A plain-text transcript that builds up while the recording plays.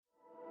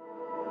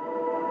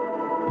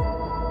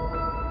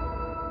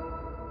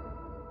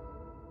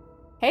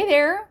Hey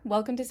there,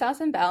 welcome to SaaS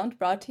Unbound,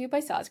 brought to you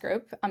by SaaS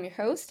Group. I'm your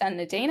host,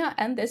 Anna Dana,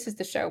 and this is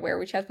the show where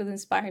we chat with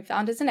inspiring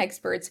founders and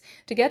experts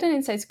to get an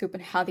inside scoop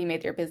on how they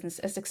made their business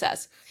a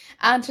success.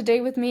 And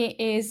today with me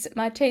is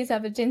Maciej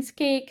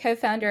Zawadzinski,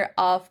 co-founder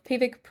of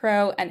Pivik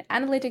Pro, an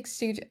analytics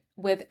suite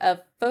with a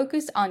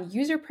focus on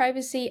user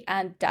privacy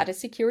and data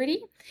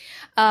security,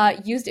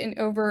 used in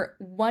over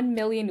 1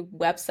 million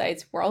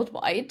websites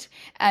worldwide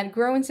and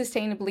growing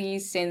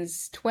sustainably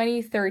since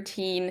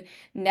 2013,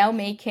 now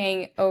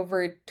making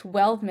over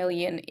 12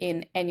 million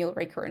in annual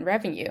recurring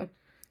revenue.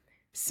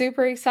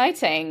 Super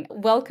exciting.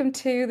 Welcome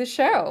to the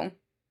show.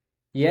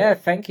 Yeah,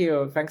 thank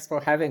you. Thanks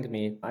for having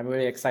me. I'm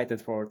really excited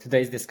for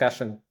today's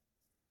discussion.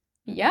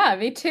 Yeah,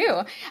 me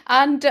too.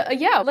 And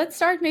yeah, let's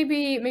start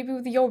maybe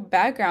with your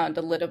background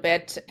a little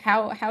bit.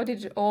 How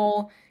did it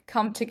all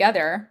come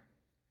together?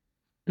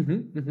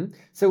 My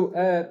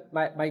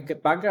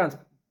background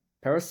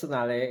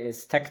personally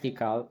is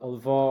technical,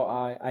 although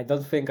I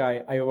don't think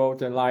I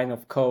wrote a line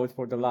of code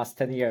for the last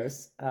 10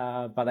 years.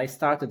 But I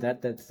started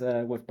that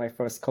with my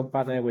first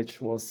company,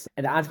 which was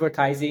an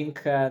advertising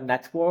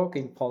network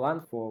in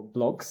Poland for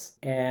blogs.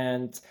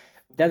 And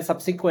then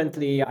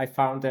subsequently, I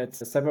founded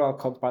several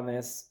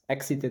companies,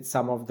 exited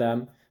some of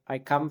them. I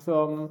come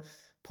from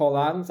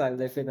Poland. I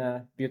live in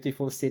a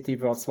beautiful city,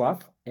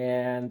 Wrocław,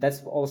 and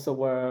that's also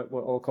where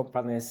all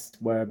companies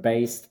were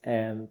based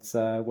and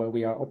where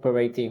we are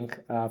operating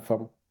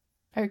from.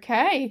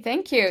 Okay,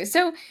 thank you.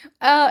 So,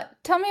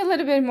 tell me a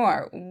little bit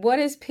more. What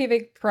is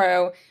Pivot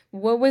Pro?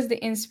 What was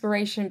the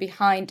inspiration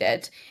behind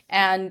it,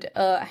 and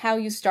how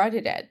you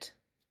started it?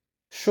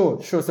 Sure.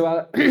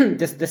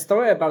 The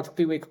story about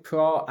Piwik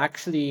Pro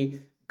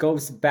actually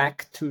goes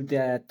back to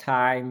the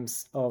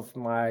times of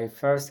my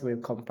first real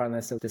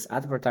company, so this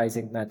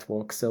advertising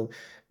network. So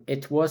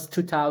it was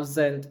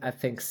 2000, I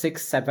think,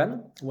 6,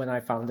 7 when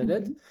I founded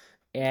it. Mhm.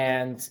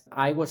 And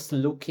I was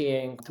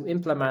looking to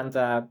implement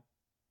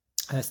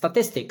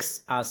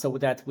statistics so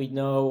that we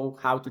know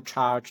how to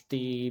charge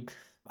the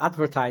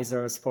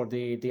advertisers for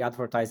the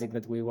advertising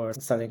that we were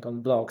selling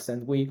on blogs.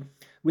 And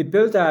we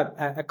built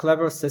a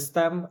clever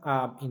system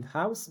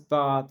in-house,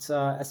 but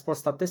as for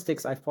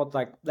statistics, I thought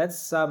like,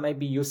 let's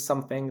maybe use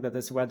something that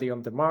is ready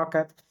on the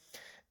market.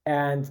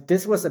 And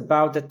this was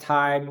about the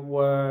time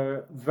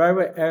where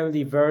very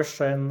early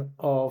version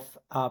of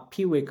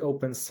Piwik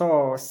open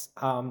source,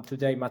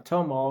 today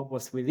Matomo,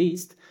 was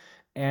released.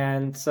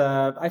 And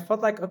I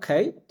thought like,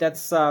 okay,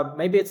 that's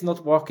maybe it's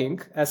not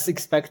working as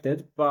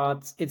expected,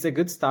 but it's a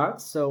good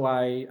start. So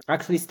I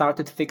actually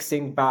started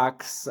fixing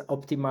bugs,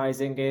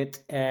 optimizing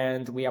it,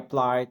 and we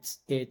applied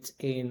it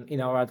in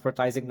our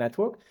advertising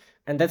network.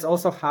 And that's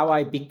also how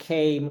I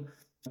became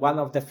one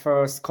of the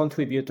first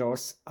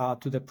contributors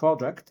to the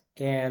project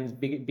and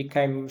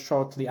became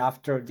shortly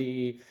after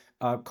the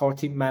core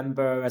team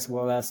member as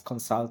well as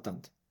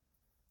consultant.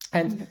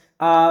 And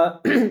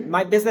Mhm.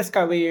 my business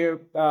career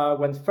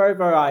went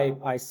further.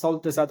 I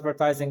sold this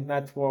advertising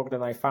network,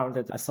 then I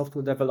founded a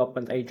software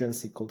development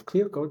agency called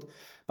ClearCode.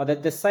 But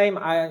at the same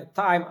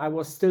time, I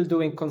was still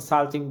doing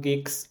consulting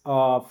gigs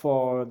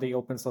for the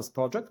open source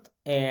project.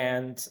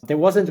 And there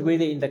wasn't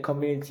really in the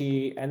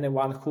community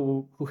anyone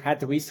who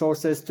had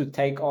resources to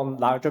take on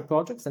larger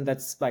projects. And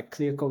that's like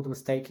ClearCode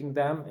was taking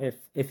them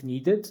if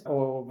needed,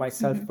 or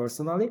myself Mhm.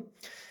 personally.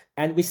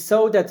 And we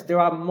saw that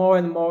there are more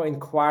and more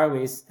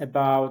inquiries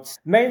about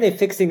mainly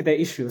fixing the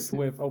issues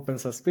with open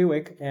source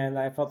Piwik. And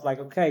I thought like,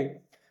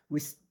 okay,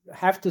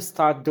 have to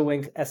start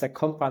doing as a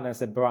company,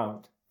 as a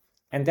brand.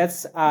 And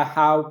that's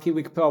how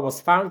Piwik Pro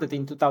was founded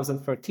in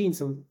 2013.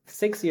 So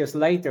 6 years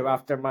later,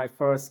 after my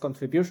first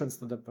contributions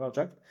to the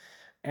project.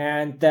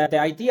 And the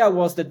idea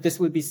was that this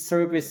will be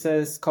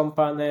services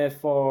company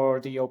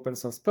for the open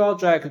source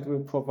project. It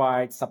will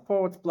provide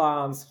support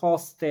plans,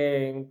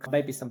 hosting,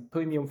 maybe some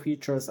premium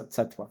features,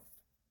 etc.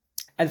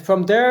 And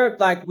from there,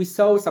 like we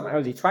saw some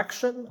early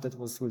traction that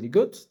was really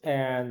good.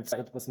 And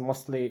it was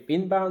mostly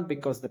inbound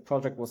because the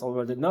project was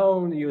already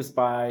known, used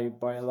by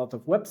a lot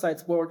of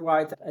websites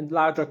worldwide. And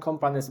larger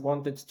companies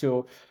wanted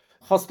to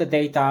host the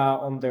data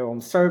on their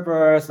own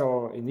servers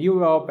or in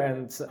Europe.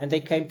 And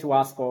they came to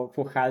us for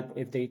help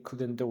if they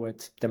couldn't do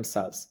it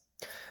themselves.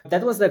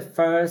 That was the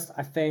first,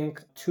 I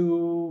think,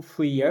 2,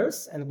 3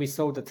 years, and we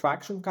saw the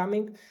traction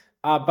coming.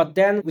 But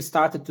then we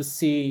started to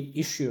see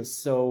issues.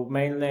 So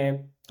mainly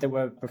there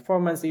were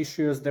performance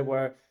issues.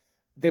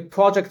 The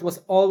project was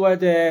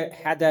already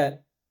had a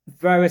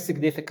very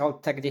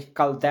significant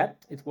technical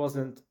debt. It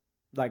wasn't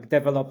like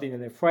developed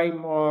in a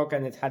framework,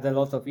 and it had a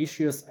lot of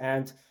issues.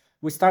 And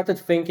we started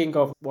thinking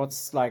of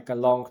what's like a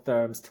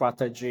long-term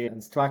strategy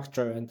and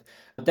structure. And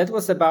that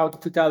was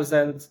about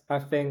 2000, I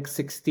think,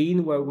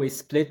 16, where we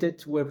split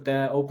it with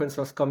the open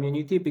source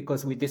community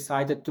because we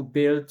decided to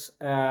build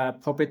a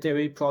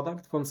proprietary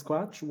product from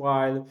scratch,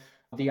 while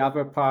the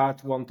other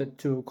part wanted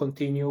to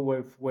continue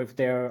with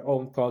their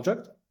own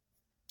project.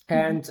 Mhm.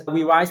 And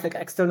we raised like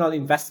external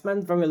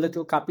investment, very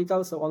little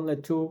capital, so only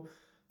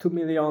 2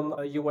 million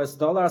US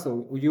dollars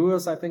or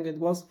euros, I think it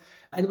was.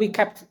 And we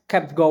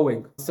kept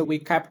going. So we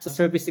kept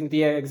servicing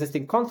the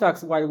existing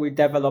contracts while we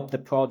developed the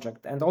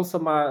project. And also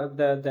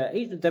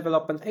the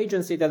development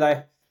agency that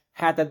I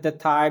had at the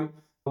time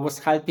was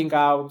helping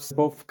out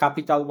both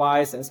capital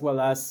wise as well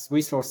as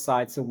resource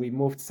side. So we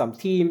moved some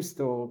teams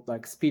to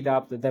like speed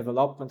up the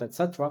development,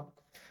 etc.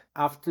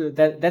 After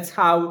that, that's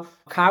how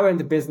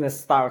current business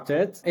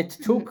started. It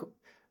took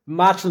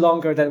much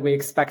longer than we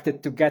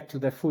expected to get to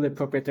the fully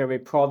proprietary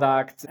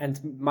product and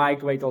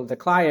migrate all the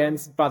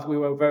clients, but we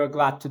were very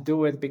glad to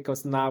do it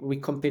because now we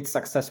compete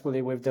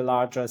successfully with the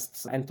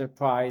largest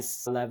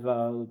enterprise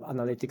level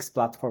analytics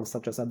platforms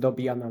such as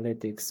Adobe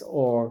Analytics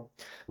or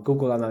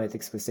Google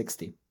Analytics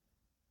 360.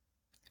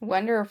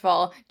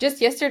 Wonderful.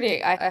 Just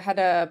yesterday, I had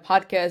a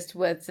podcast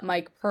with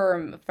Mike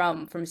Perm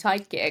from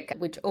Sidekick,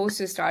 which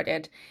also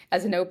started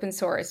as an open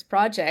source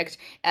project.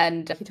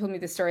 And he told me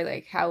the story,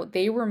 like how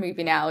they were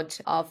moving out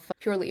of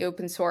purely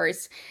open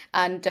source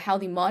and how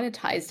they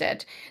monetized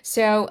it.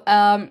 So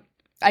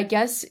I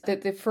guess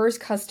that the first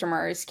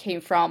customers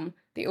came from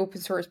the open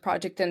source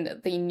project,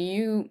 and they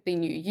knew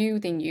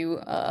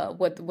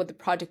what the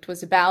project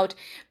was about.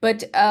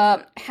 But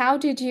how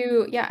did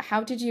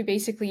you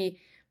basically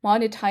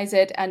monetize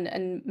it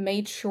and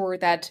made sure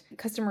that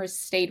customers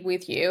stayed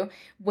with you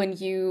when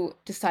you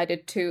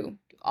decided to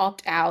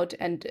opt out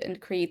and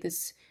create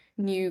this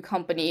new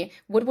company?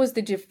 What was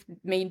the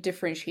main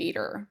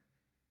differentiator?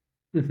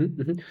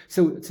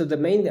 So the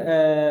main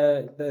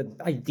the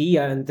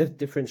idea and the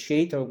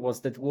differentiator was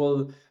that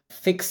we'll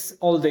fix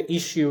all the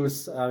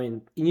issues. I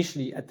mean,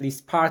 initially, at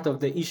least part of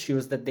the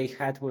issues that they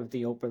had with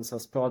the open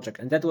source project,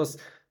 and that was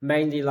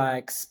mainly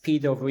like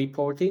speed of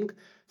reporting.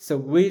 So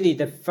really,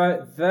 the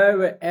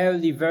very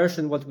early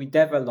version what we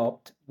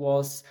developed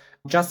was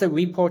just a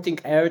reporting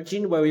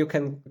engine where you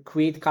can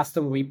create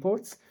custom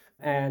reports,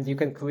 and you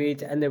can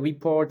create any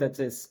report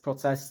that is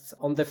processed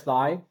on the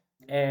fly.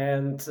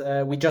 And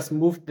we just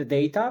moved the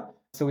data.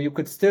 So you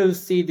could still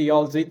see the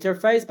old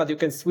interface, but you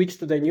can switch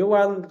to the new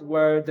one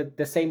where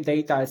the same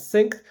data is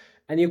synced,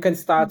 and you can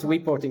start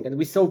reporting. And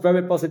we saw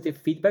very positive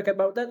feedback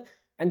about that.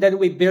 And then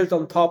we built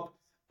on top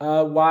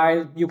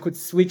while you could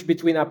switch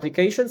between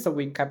applications. So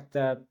we kept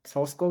the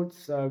source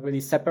codes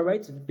really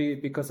separate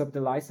because of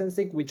the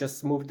licensing. We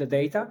just moved the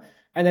data.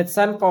 And at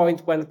some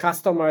point, when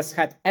customers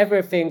had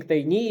everything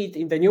they need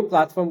in the new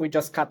platform, we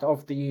just cut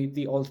off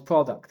the old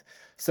product.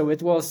 So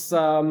it was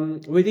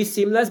really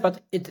seamless,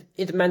 but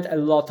it meant a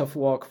lot of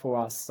work for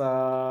us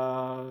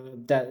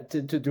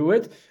to do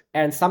it.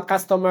 And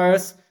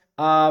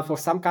for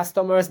some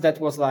customers, that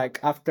was like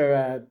after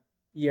a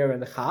year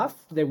and a half,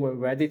 they were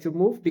ready to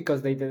move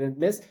because they didn't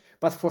miss.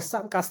 But for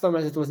some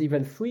customers, it was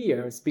even 3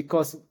 years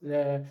because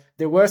there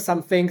were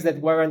some things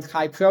that weren't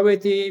high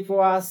priority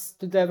for us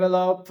to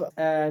develop,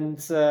 and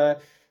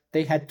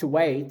they had to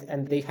wait,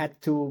 and they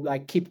had to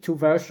like keep two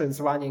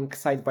versions running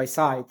side by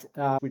side,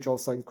 which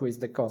also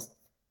increased the cost.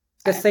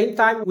 At the same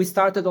time, we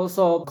started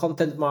also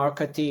content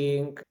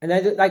marketing, and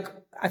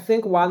I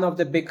think one of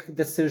the big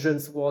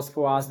decisions was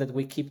for us that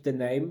we keep the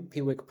name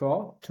Piwik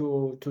Pro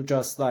to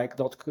just like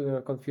not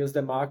confuse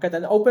the market.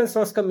 And open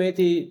source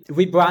community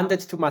rebranded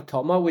to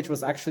Matomo, which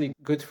was actually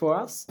good for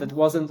us. That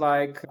wasn't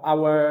like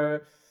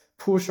our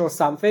push or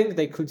something.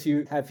 They could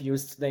have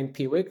used the name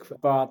Piwik,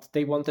 but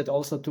they wanted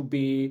also to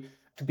be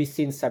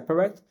seen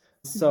separate.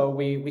 So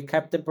we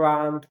kept the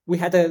brand. We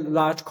had a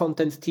large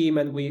content team,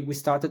 and we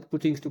started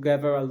putting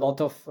together a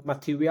lot of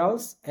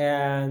materials.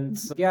 And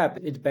yeah,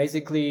 it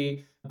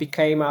basically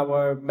became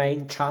our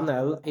main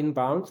channel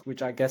inbound,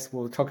 which I guess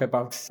we'll talk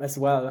about as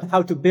well,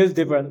 how to build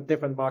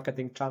different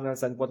marketing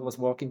channels and what was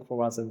working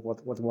for us and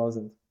what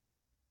wasn't.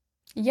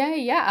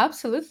 Yeah,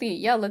 absolutely.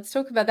 Yeah, let's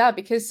talk about that,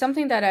 because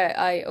something that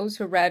I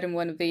also read in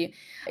one of the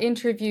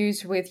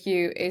interviews with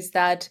you is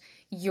that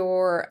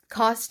your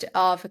cost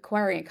of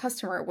acquiring a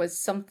customer was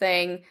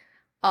something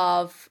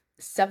of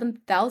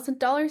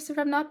 $7,000, if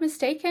I'm not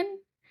mistaken.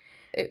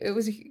 It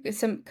was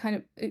some kind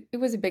of, it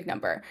was a big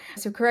number.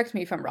 So correct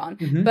me if I'm wrong,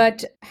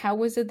 but how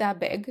was it that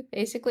big,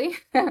 basically?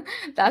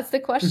 That's the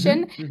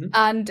question.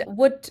 And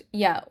what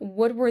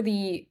were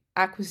the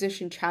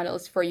acquisition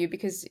channels for you?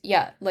 Because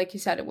yeah, like you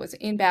said, it was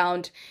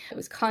inbound, it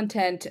was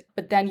content,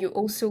 but then you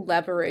also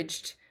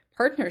leveraged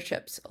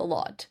partnerships a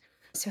lot.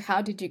 So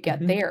how did you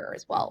get there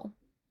as well?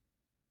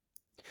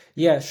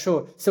 Yeah,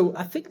 sure. So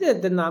I think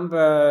that the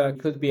number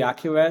could be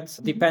accurate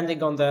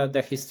depending on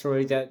the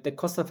history. The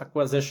cost of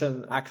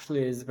acquisition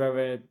actually is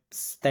very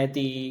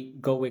steady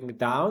going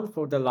down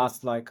for the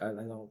last, like, I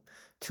don't know,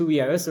 2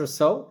 years or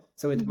so.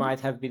 So it might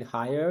have been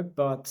higher,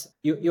 but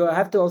you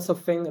have to also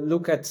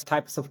look at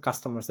types of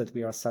customers that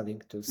we are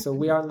selling to. So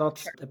we are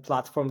not a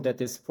platform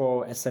that is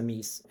for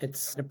SMEs.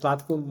 It's a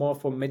platform more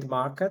for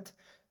mid-market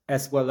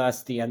as well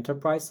as the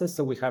enterprises.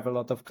 So we have a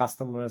lot of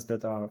customers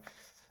that are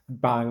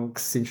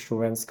banks,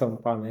 insurance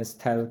companies,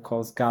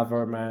 telcos,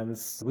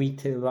 governments,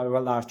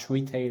 large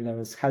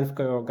retailers,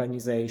 healthcare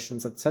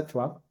organizations,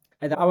 etc.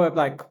 And our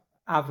like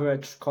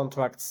average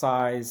contract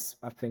size,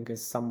 I think,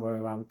 is somewhere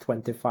around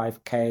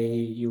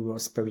 25k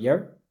euros per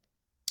year.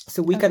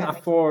 So we can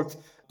afford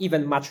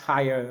even much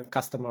higher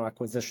customer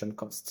acquisition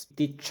costs.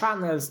 The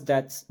channels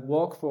that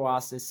work for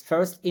us is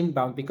first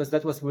inbound, because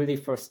that was really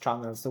first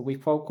channel. So we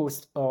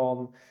focused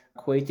on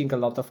creating a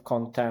lot of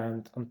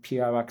content, on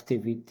PR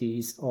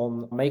activities,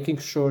 on making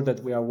sure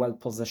that we are well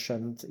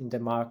positioned in the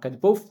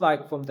market, both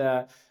like from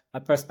the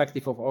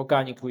perspective of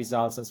organic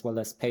results as well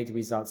as paid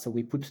results. So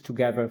we put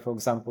together, for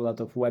example, a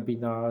lot of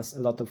webinars, a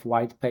lot of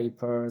white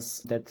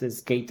papers, that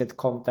is gated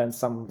content,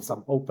 some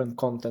open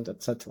content,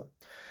 etc.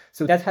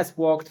 So that has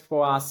worked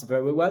for us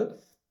very well.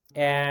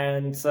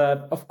 And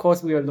of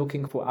course, we are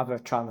looking for other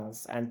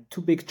channels, and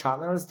two big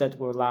channels that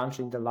were launched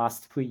in the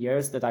last 3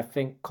 years that I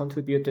think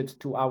contributed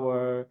to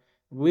our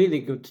really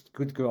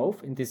good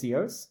growth in these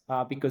years,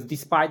 because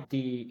despite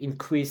the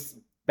increased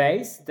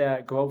base,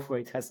 the growth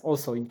rate has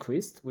also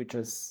increased, which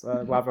is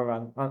rather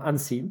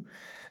unseen.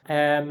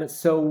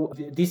 So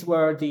these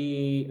were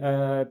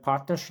the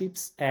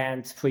partnerships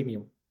and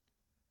freemium.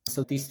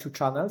 So these two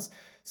channels.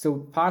 So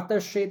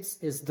partnerships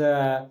is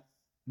the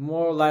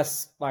more or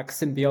less like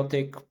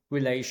symbiotic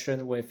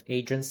relation with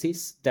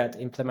agencies that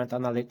implement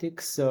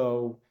analytics.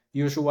 So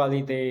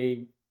usually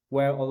they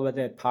were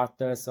already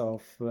partners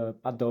of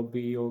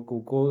Adobe or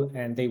Google,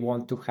 and they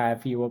want to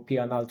have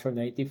European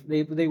alternative.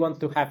 They want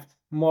to have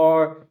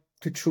more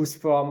to choose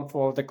from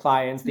for the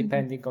clients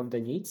depending on the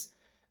needs.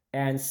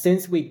 And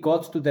since we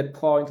got to the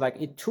point, like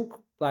it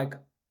took like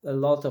a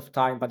lot of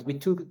time, but we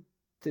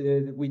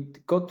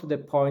got to the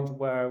point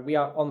where we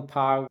are on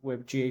par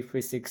with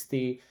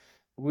GA360.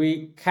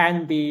 We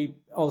can be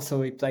also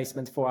a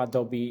replacement for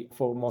Adobe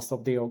for most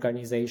of the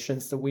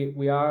organizations. So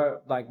we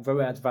are like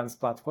very advanced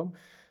platform.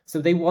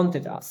 So they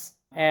wanted us.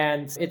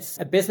 And it's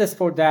a business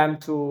for them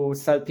to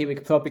sell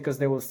Piwik Pro because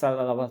they will sell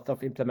a lot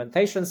of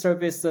implementation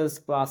services.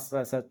 Plus,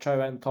 as a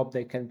cherry on top,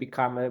 they can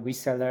become a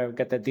reseller,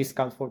 get a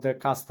discount for their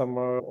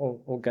customer,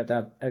 or get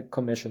a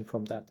commission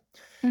from that.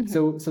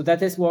 So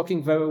that is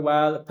working very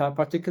well,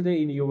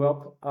 particularly in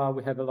Europe.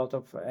 We have a lot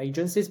of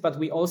agencies, but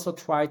we also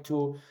try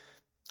to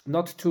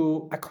not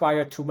to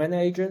acquire too many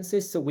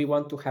agencies. So we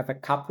want to have a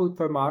couple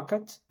per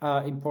market,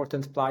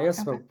 important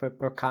players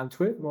per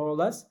country, more or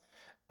less.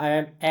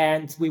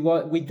 And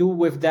we do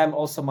with them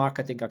also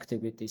marketing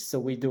activities. So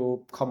we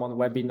do common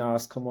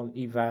webinars, common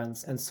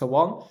events, and so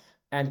on.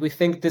 And we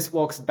think this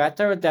works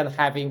better than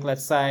having,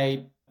 let's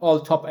say,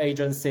 all top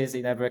agencies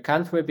in every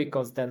country,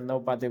 because then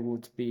nobody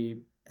would be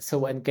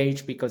so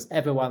engaged because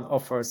everyone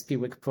offers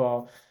Piwik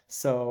Pro.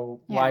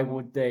 So why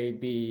would they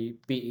be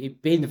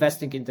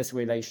investing in this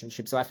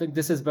relationship? So I think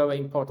this is very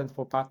important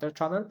for partner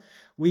channel.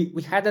 We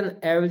had an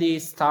early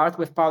start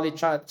with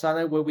partner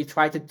channel where we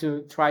tried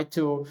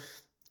to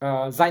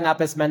sign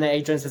up as many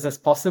agencies as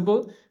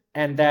possible,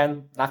 and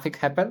then nothing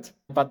happened.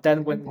 But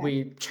then when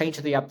we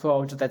changed the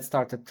approach, that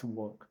started to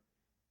work.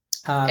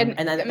 And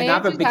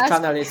another big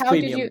channel is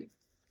freemium.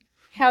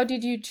 How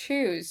did you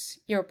choose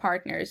your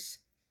partners?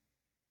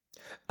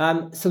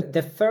 So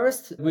the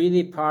first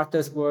really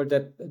partners were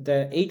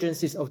the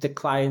agencies of the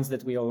clients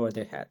that we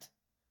already had.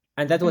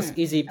 And that was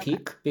easy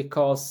pick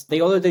because they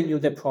already knew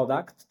the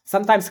product.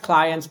 Sometimes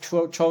clients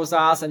chose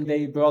us and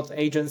they brought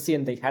agency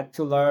and they had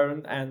to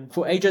learn. And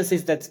for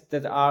agencies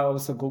that are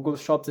also Google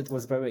shops, it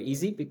was very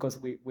easy because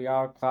we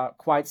are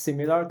quite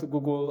similar to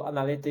Google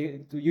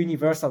Analytics, to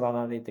Universal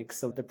Analytics,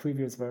 so the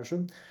previous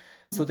version.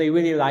 So they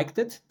really liked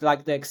it,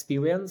 liked the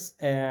experience,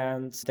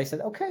 and they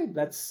said, okay,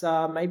 let's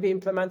maybe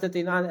implement it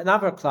in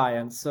another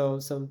client. So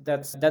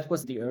that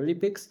was the early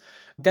picks.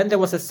 Then there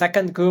was a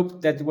second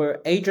group that were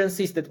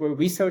agencies that were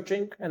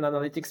researching an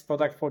analytics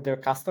product for their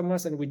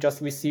customers, and we just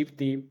received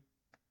the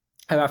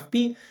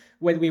RFP.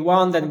 When we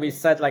won, then we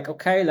said like,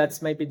 okay,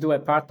 let's maybe do a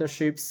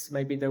partnerships.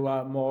 Maybe there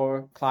are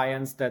more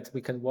clients that we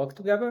can work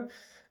together.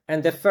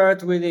 And the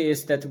third really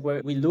is that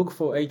we look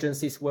for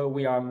agencies where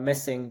we are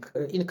missing,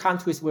 in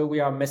countries where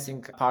we are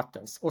missing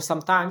partners. Or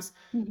sometimes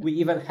we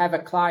even have a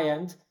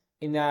client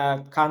in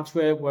a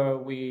country where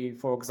we,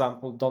 for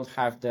example, don't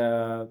have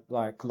the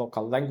like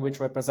local language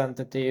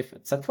representative,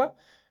 etc.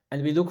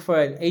 And we look for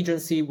an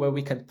agency where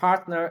we can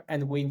partner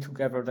and win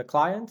together the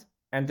client.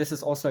 And this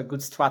is also a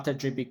good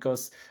strategy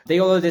because they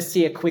already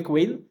see a quick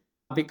win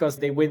because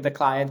they win the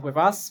client with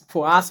us.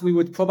 For us, we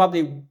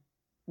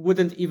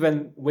wouldn't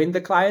even win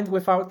the client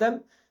without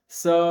them.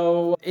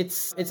 So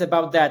it's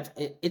about that.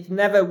 It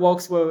never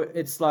works where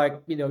it's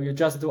like, you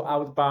just do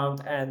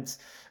outbound and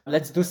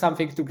let's do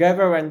something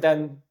together and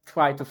then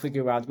try to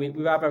figure out. We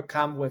rather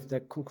come with the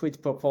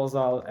concrete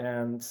proposal,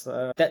 and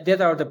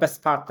that are the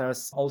best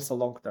partners also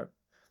long term.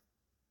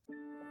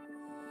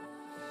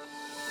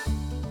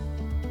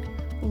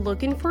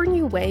 Looking for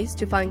new ways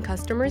to find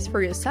customers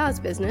for your SaaS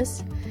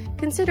business?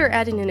 Consider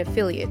adding an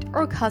affiliate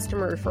or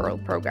customer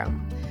referral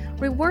program.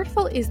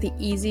 Rewardful is the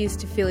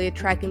easiest affiliate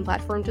tracking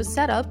platform to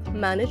set up,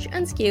 manage,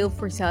 and scale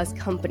for SaaS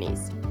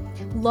companies.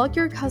 Log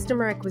your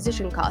customer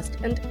acquisition cost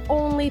and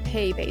only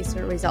pay based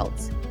on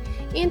results.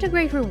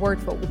 Integrate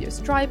Rewardful with your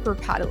Stripe or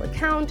Paddle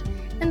account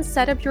and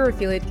set up your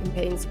affiliate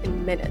campaigns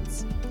in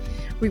minutes.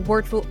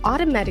 Rewardful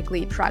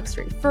automatically tracks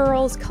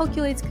referrals,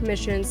 calculates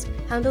commissions,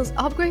 handles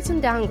upgrades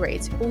and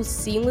downgrades all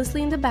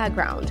seamlessly in the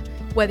background,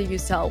 whether you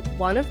sell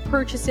one-off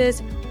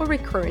purchases or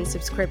recurring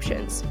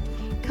subscriptions.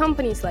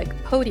 Companies like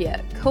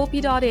Podia,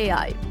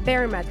 Copy.ai,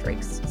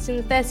 Barometrics,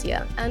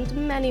 Synthesia, and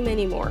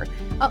many more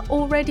are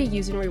already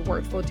using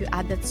Rewardful to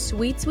add that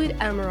sweet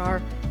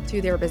MRR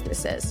to their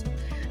businesses.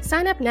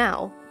 Sign up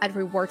now at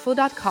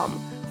rewardful.com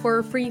for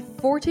a free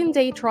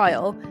 14-day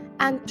trial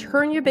and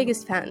turn your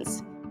biggest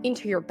fans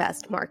into your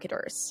best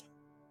marketers.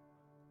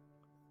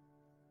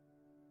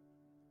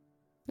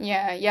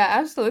 Yeah,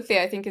 absolutely.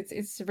 I think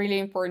it's really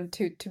important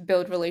to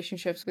build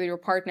relationships with your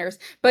partners.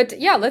 But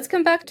yeah, let's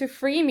come back to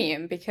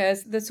freemium,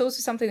 because that's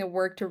also something that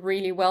worked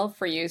really well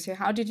for you. So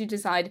how did you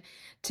decide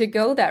to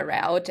go that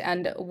route,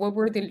 and what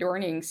were the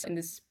learnings in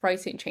this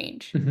pricing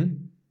change? Mm-hmm.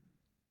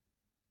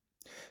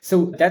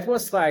 So that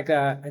was like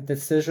a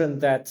decision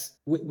that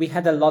we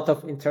had a lot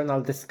of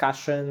internal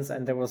discussions,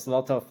 and there was a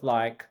lot of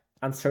like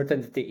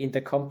uncertainty in the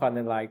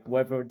company, like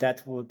whether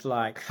that would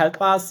like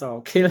help us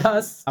or kill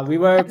us. We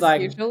were As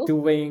like usual.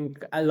 doing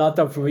a lot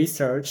of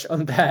research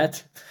on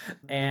that.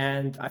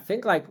 And I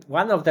think like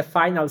one of the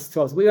final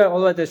straws, we were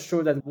already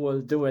sure that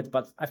we'll do it.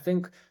 But I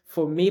think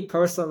for me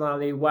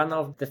personally, one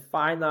of the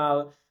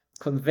final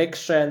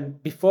conviction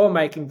before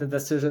making the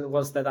decision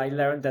was that I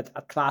learned that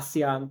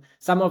Atlassian,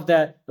 some of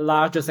the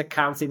largest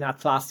accounts in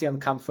Atlassian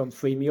come from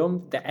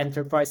freemium, the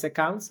enterprise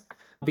accounts,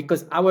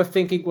 because our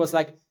thinking was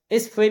like,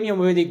 is freemium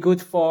really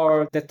good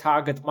for the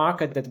target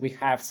market that we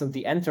have? So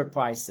the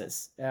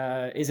enterprises,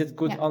 is it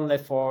good only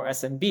for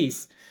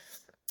SMBs?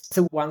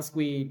 So once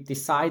we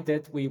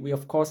decided, we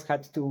of course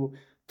had to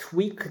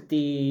tweak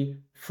the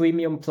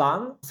freemium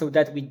plan so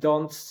that we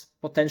don't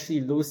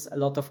potentially lose a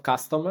lot of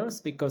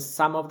customers, because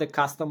some of the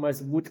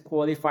customers would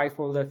qualify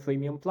for the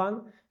freemium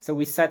plan. So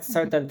we set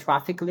certain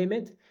traffic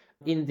limit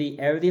in the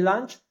early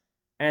launch.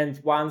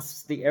 And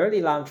once the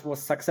early launch was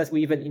successful,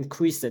 we even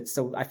increased it.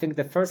 So I think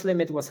the first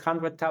limit was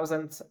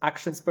 100,000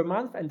 actions per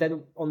month. And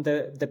then on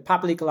the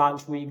public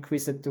launch, we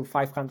increased it to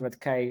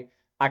 500K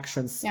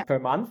actions per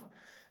month.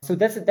 So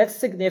that's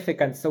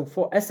significant. So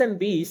for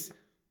SMBs,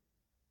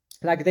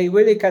 like they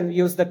really can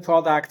use the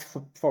product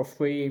for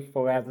free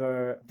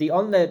forever. The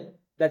only,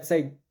 let's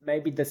say,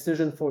 maybe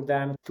decision for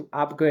them to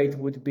upgrade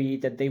would be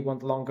that they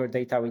want longer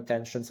data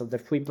retention. So the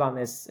free plan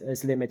is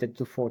limited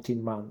to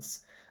 14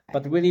 months.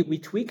 But really, we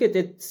tweaked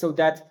it so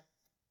that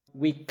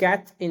we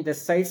get in the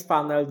sales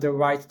funnel the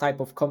right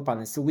type of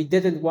company. So we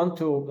didn't want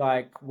to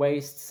like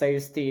waste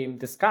sales team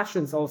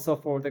discussions also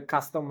for the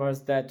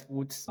customers that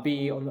would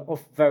be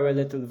of very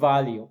little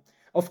value.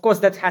 Of course,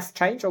 that has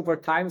changed over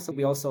time. So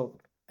we also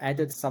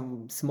added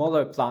some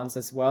smaller plans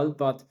as well.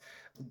 But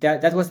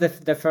that was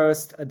the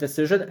first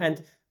decision.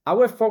 And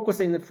our focus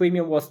in the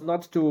freemium was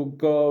not to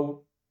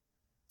go,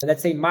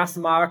 let's say, mass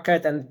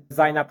market and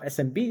sign up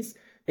SMBs.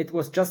 It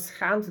was just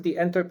hand the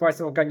enterprise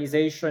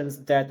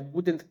organizations that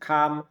wouldn't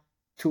come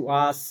to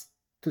us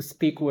to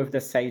speak with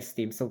the sales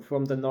team. So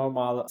from the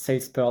normal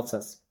sales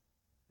process.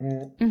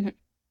 Mm-hmm.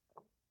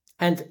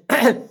 And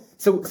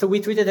so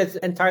we treated it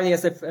entirely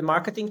as a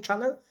marketing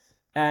channel.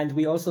 And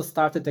we also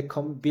started the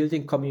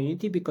building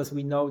community, because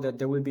we know that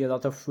there will be a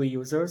lot of free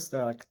users.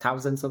 There are like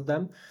thousands of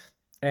them.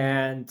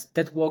 And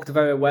that worked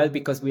very well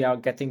because we are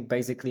getting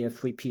basically a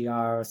free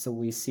PR. So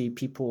we see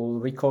people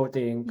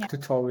recording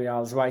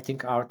tutorials,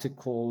 writing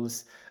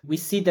articles. We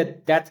see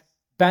that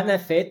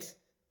benefit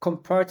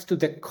compared to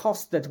the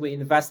cost that we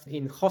invest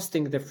in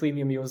hosting the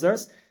freemium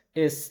users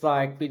is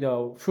like,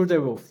 through the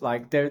roof.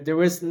 Like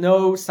there is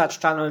no such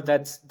channel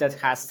that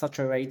has such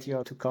a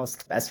ratio to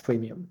cost as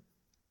freemium.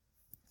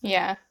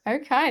 Yeah.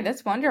 Okay.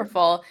 That's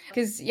wonderful.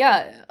 Because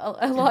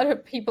a lot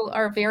of people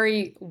are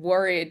very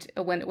worried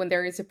when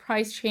there is a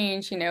price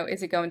change,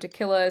 is it going to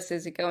kill us?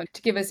 Is it going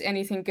to give us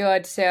anything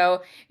good?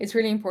 So it's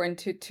really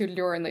important to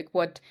learn like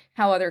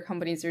how other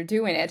companies are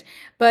doing it.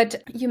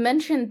 But you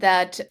mentioned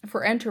that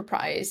for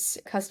enterprise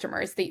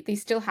customers, they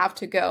still have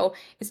to go.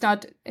 It's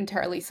not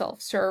entirely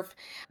self-serve.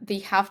 They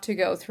have to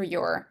go through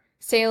your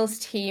sales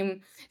team.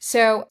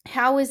 So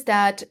how was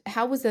that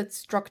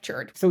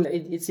structured? So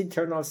it's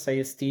internal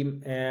sales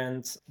team,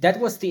 and that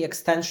was the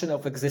extension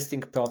of existing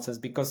process,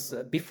 because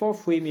before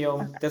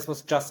freemium, this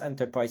was just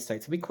enterprise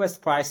sales.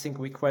 Request pricing,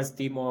 request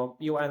demo,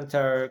 you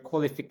enter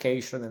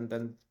qualification, and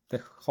then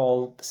the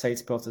whole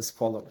sales process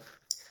follows.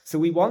 So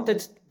we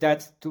wanted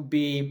that to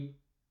be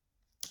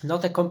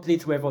not a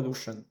complete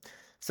revolution,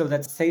 so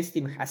that sales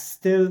team has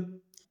still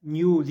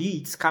new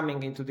leads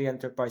coming into the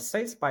enterprise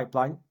sales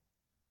pipeline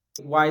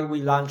while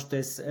we launched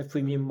this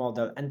freemium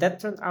model. And that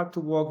turned out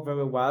to work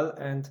very well.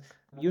 And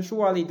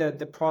usually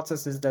the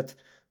process is that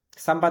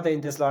somebody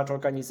in these large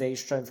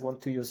organizations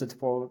want to use it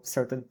for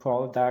certain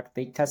product.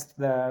 They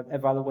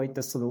evaluate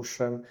the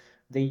solution,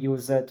 they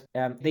use it,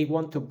 they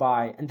want to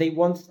buy, and they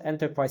want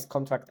enterprise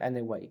contract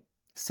anyway.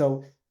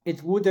 So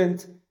it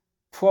wouldn't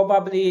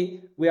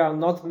probably we are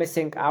not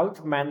missing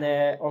out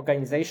many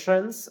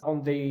organizations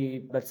on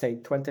the, let's say,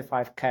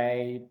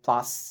 25K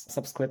plus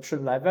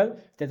subscription level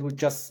that would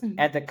just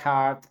add a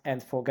card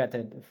and forget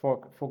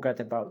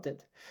about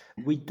it.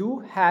 We do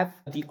have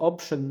the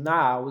option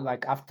now,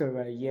 like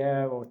after a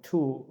year or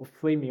two of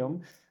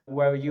freemium,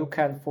 where you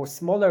can, for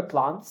smaller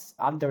plans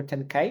under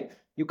 10K,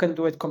 you can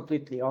do it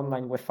completely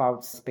online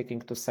without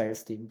speaking to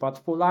sales team. But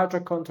for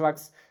larger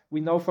contracts, we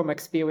know from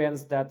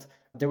experience that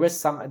there is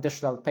some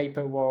additional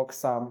paperwork,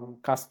 some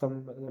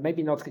custom,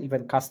 maybe not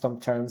even custom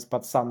terms,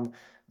 but some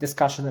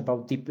discussion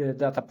about deep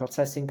data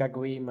processing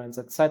agreements,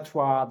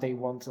 etc. They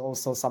want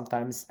also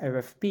sometimes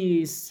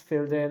RFPs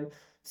filled in.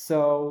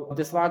 So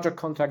these larger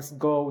contracts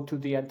go to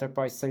the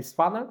enterprise sales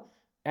funnel,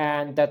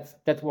 and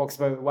that works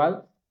very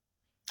well.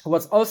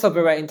 What's also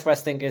very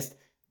interesting is,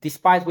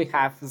 despite we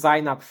have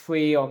sign up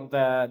free on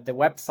the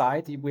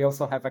website, we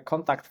also have a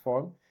contact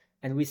form,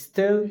 and we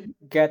still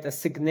get a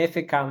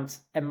significant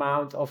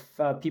amount of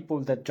people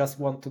that just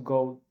want to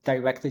go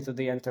directly to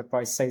the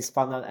enterprise sales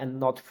funnel and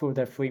not through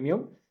the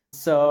freemium.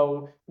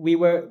 So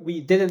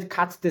we didn't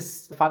cut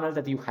this funnel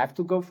that you have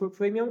to go through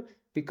freemium,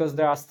 because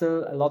there are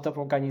still a lot of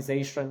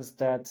organizations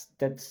that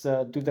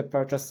do the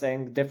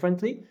purchasing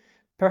differently.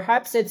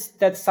 Perhaps it's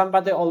that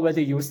somebody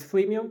already used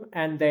freemium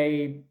and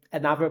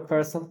another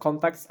person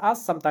contacts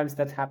us. Sometimes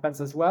that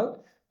happens as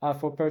well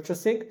for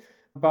purchasing.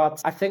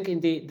 But I think in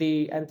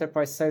the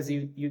enterprise sales,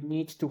 you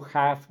need to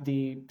have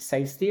the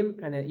sales team,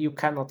 and you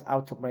cannot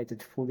automate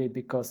it fully,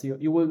 because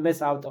you will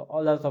miss out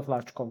a lot of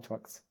large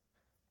contracts.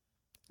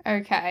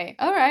 Okay.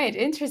 All right.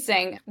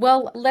 Interesting.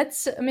 Well,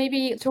 let's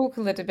maybe talk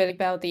a little bit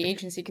about the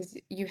agency, because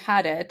you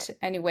had it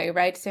anyway,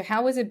 right? So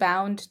how was it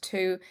bound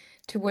to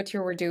what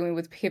you were doing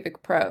with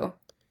Pivot Pro?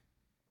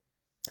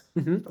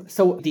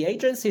 So the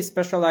agency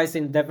specialized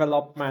in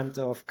development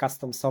of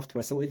custom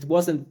software. So it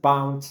wasn't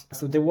bound.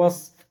 So there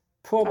was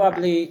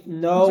probably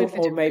no,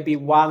 or maybe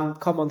one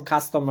common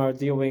customer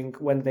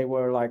when they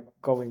were like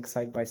going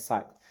side by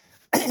side.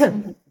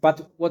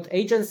 But what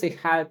agency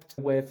helped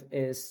with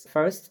is,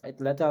 first,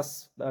 it let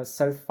us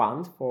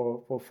self-fund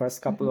for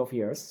first couple of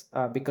years,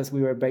 because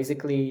we were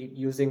basically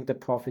using the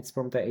profits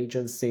from the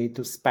agency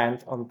to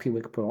spend on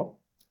Piwik Pro.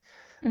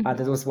 That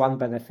was one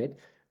benefit.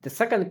 The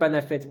second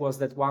benefit was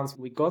that once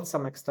we got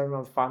some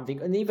external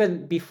funding, and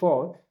even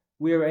before,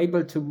 we were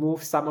able to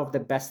move some of the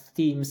best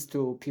teams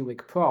to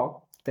Piwik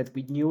Pro, that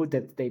we knew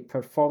that they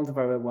performed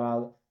very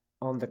well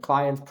on the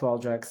client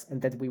projects,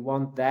 and that we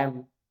want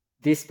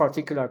these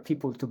particular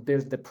people, to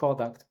build the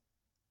product.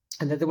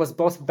 And that there was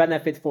both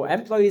benefit for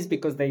employees,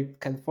 because they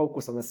can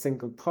focus on a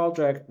single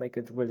project, make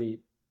it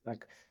really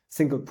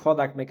single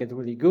product, make it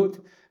really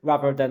good,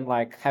 rather than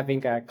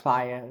having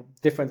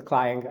different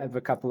client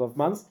every couple of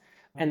months.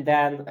 And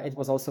then it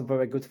was also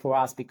very good for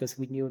us, because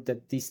we knew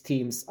that these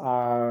teams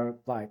are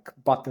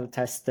battle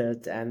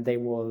tested and they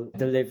will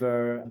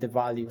deliver the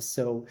value.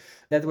 So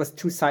that was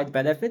two side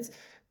benefits.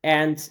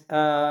 And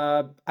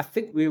I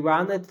think we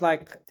ran it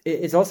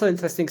it's also an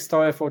interesting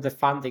story for the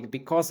funding,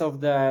 because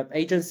of the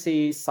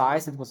agency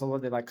size. It was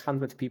already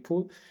 100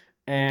 people.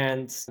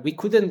 And we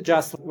couldn't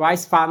just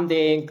raise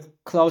funding,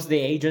 close the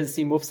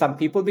agency, move some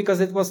people, because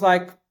it was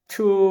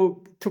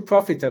too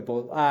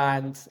profitable.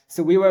 And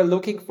so we were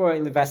looking for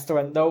an investor,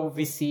 and no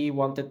VC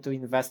wanted to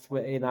invest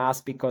in us,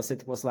 because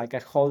it was a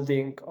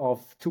holding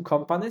of two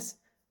companies,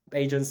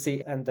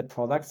 agency and the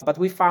products. But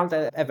we found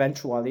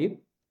eventually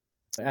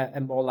a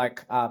more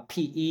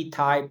PE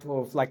type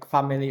of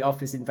family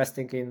office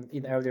investing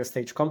in earlier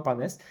stage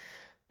companies.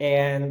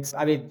 And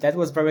I mean, that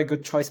was very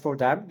good choice for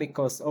them,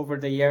 because over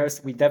the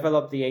years we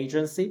developed the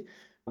agency,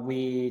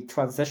 we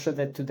transitioned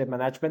it to the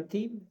management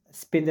team,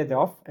 spinned it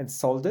off and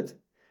sold it.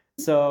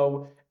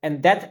 So,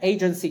 and that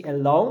agency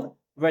alone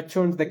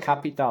returned the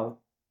capital.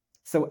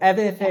 So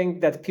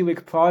everything that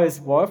Piwik Pro is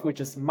worth,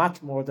 which is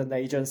much more than the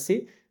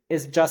agency,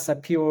 is just a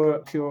pure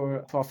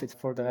profit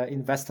for the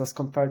investors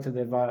compared to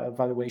the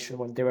valuation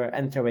when they were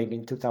entering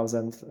in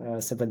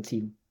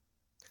 2017.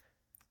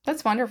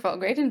 That's wonderful.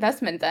 Great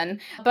investment then.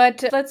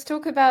 But let's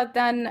talk about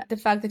then the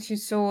fact that you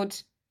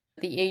sold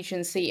the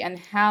agency and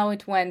how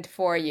it went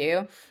for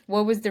you.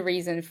 What was the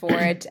reason for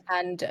it?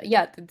 And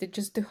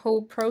just the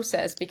whole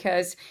process,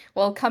 because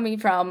coming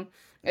from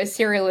a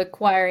serial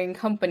acquiring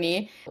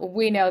company,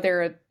 we know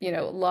there are,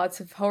 lots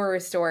of horror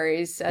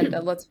stories and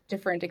lots of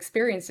different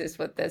experiences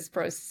with this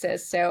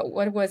process. So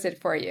what was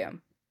it for you?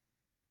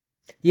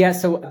 Yeah,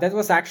 so that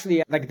was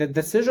actually the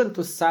decision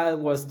to sell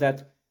was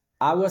that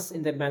I was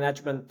in the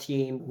management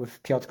team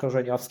with Piotr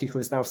Korzeniowski, who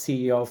is now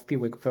CEO of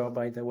Piwik Pro,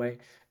 by the way.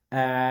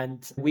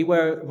 And we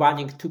were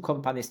running two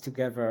companies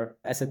together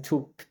as a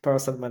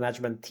two-person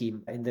management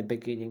team in the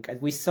beginning.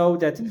 And we saw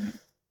that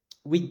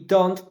we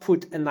don't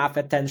put enough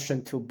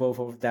attention to both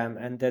of them,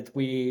 and that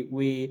we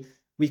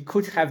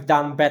could have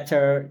done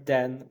better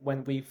than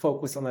when we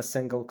focus on a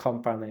single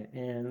company.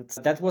 And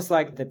that was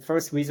the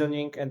first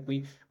reasoning. And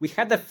we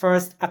had the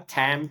first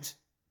attempt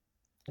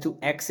to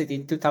exit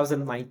in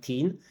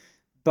 2019.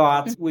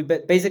 But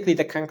basically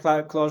the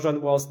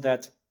conclusion was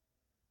that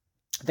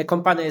the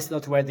company is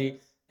not ready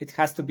it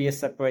has to be a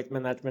separate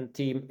management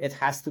team. It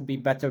has to be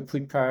better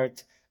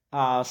prepared,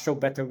 show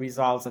better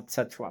results,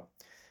 etc.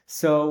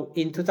 So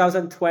in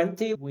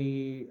 2020,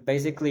 we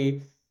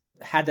basically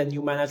had a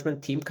new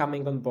management team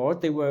coming on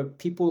board. They were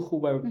people who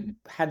were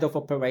head of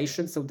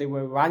operations, so they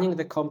were running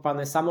the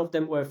company. Some of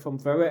them were from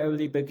very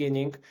early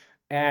beginning,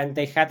 and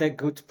they had a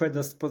good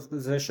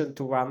predisposition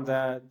to run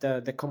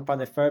the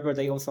company further.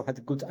 They also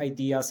had good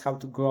ideas how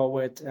to grow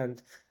it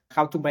and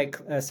how to make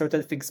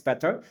certain things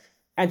better.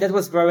 And that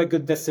was a very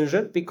good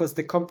decision, because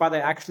the company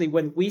actually,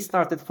 when we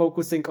started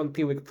focusing on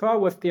Piwik Pro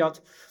with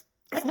Piotr,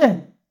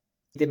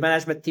 the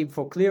management team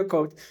for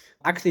ClearCode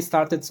actually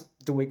started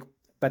doing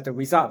better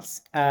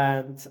results.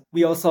 And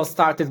we also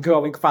started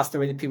growing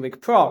faster in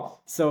Piwik Pro.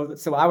 So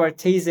our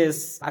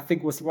thesis, I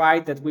think, was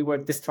right, that we were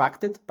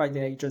distracted by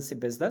the agency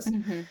business.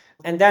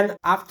 And then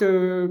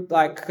after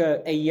like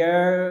a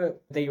year,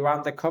 they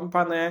ran the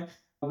company.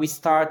 We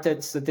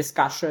started the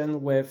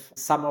discussion with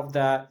some of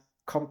the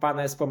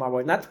companies from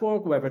our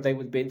network, whether they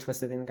would be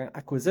interested in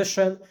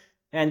acquisition.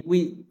 And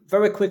we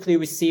very quickly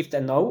received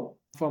a no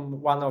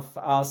from one of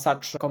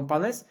such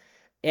companies.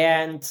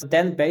 And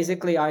then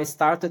basically I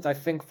started, I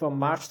think from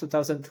March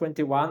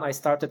 2021, I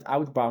started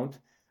outbound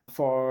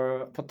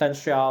for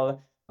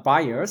potential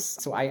buyers.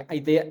 So I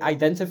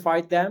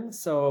identified them.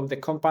 So the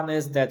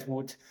companies that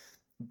would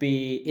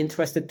be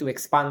interested to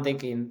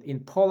expanding in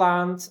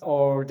Poland,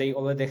 or they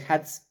already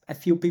had a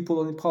few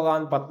people in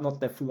Poland, but not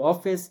the full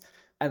office,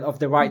 and of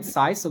the right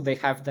size. So they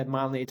have the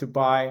money to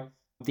buy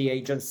the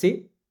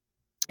agency.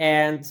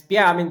 And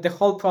yeah, I mean, the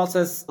whole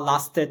process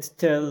lasted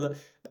till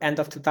end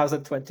of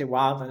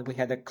 2021, and we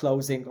had a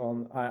closing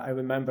on, I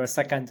remember,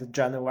 2nd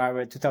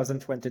January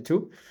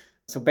 2022.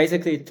 So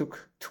basically it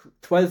took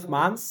 12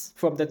 months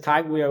from the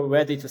time we were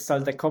ready to sell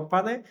the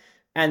company.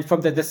 And from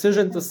the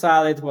decision to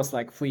sell, it was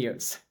like 3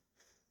 years.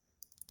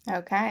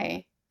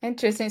 Okay,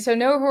 interesting. So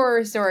no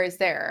horror stories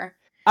there.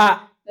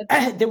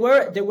 There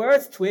were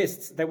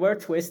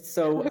twists.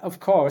 So of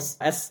course,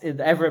 as in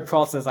every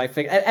process, I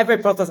think every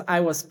process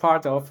I was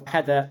part of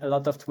had a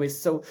lot of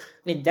twists. So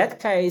in that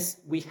case,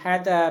 we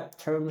had a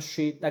term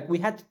sheet. Like we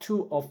had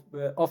two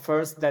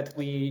offers that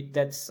we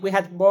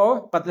had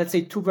more, but let's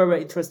say two very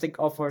interesting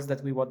offers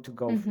that we want to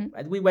go through,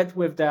 and we went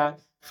with the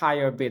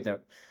higher bidder.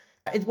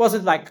 It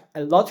wasn't like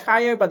a lot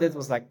higher, but it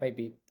was like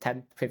maybe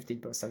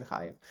 10-15%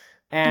 higher.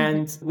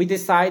 And we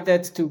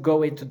decided to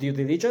go into due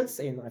diligence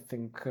in, I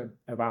think,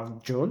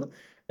 around June,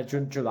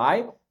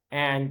 July.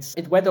 And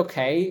it went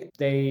okay.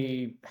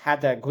 They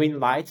had a green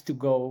light to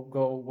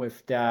go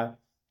with the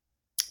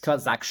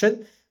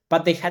transaction,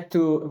 but they had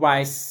to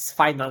raise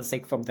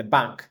financing from the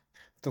bank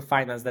to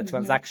finance the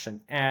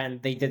transaction,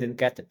 and they didn't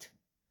get it.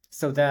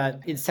 So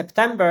in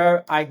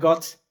September, I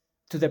got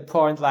to the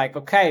point like,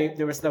 okay,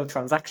 there is no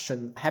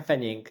transaction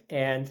happening.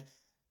 And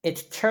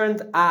it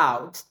turned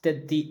out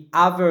that the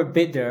other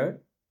bidder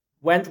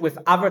went with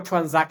other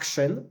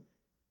transaction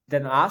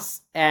than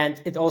us,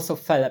 and it also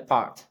fell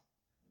apart.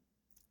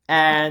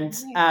 And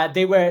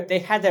they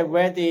had a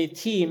ready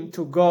team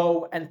to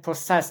go and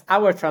process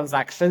our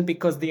transaction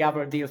because the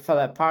other deal fell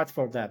apart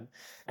for them.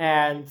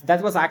 And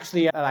that was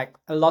actually like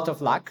a lot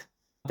of luck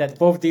that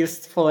both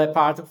deals fell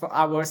apart for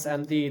ours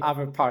and the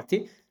other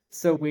party.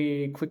 So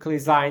we quickly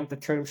signed the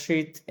term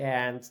sheet,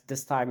 and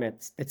this time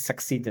it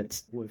succeeded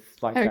with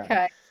like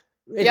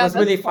it was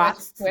really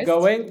fast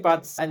going,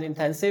 and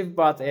intensive,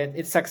 but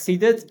it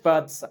succeeded.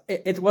 But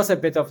it was a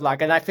bit of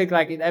luck, and I think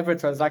like in every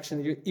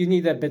transaction, you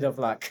need a bit of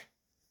luck.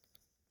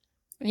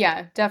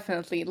 Yeah,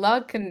 definitely.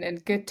 Luck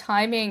and good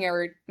timing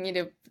are,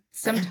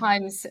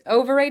 sometimes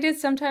overrated,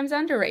 sometimes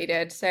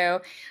underrated.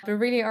 So they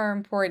really are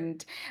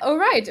important. All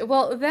right.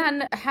 Well,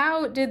 then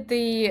how did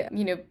the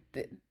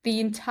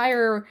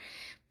entire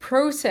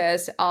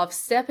process of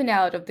stepping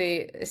out of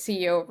the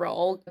CEO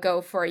role go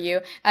for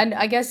you? And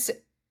I guess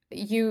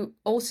you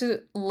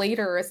also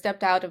later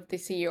stepped out of the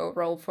CEO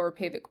role for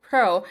Piwik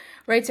Pro,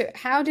 right? So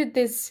how did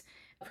this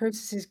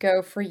processes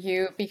go for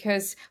you?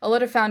 Because a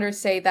lot of founders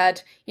say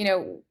that,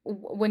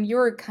 when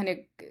you're kind of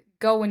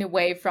going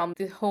away from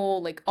the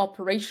whole like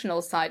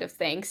operational side of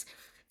things,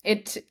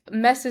 it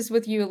messes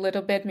with you a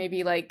little bit,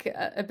 maybe like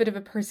a bit of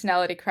a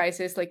personality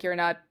crisis, like you're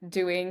not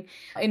doing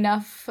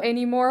enough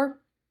anymore.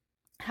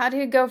 How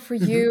did it go for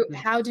you?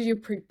 How did you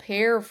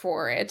prepare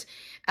for it?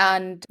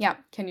 And yeah,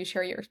 can you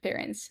share your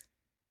experience?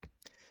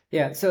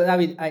 Yeah, so I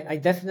mean, I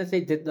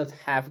definitely did not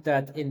have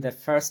that in the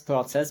first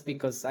process,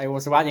 because I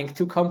was running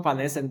two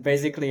companies, and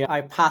basically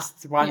I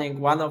passed running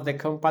one of the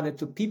company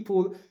to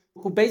people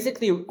who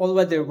basically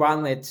already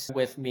run it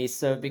with me.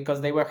 So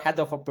because they were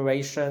head of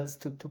operations,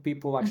 two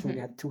people actually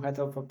had two head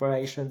of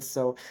operations.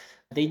 So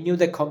they knew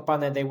the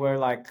company. They were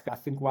like, I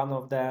think one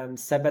of them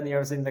 7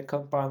 years in the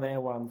company,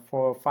 one 4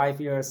 or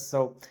 5 years.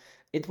 So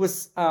it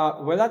was a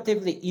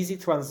relatively easy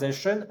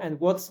transition. And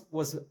what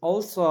was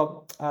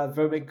also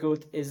very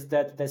good is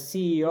that the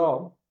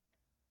CEO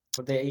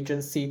of the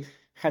agency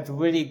had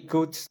really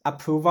good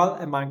approval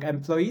among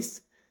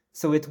employees.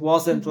 So it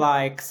wasn't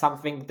like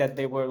something that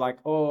they were like,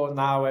 oh,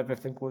 now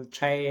everything will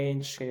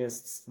change. He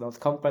is not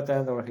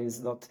competent or he's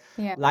not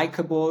Yeah.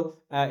 likable.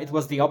 It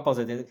was the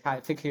opposite. I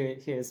think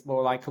he is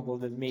more likable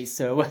than me.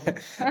 So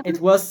it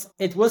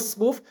was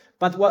smooth.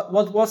 But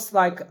what was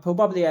like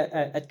probably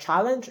a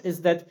challenge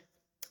is that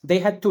they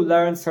had to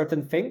learn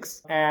certain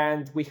things.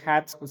 And we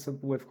had, also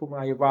with whom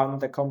I run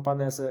the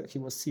company, he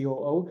was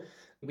COO.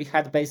 We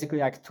had basically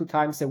like 2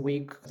 times a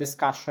week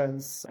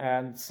discussions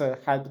and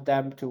help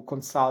them to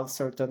consult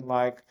certain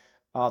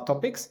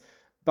topics.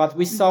 But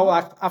we saw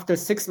after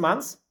 6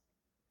 months,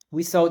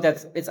 we saw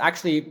that it's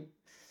actually,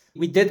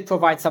 we did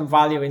provide some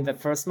value in the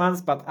first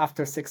months, but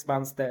after 6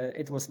 months,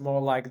 it was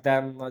more like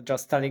them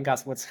just telling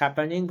us what's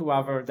happening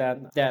rather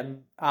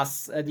than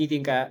us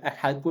needing a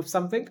help with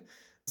something.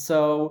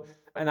 So,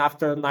 and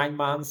after 9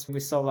 months, we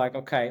saw like,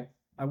 okay,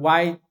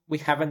 why we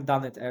haven't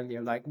done it earlier?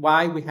 Like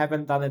why we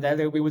haven't done it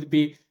earlier? We would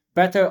be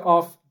better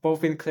off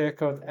both in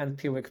ClearCode and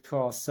Piwik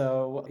Pro.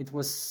 So it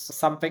was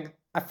something,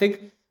 I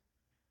think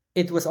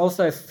it was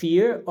also a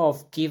fear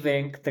of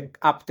giving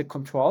up the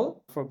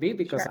control for me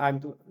because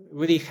I'm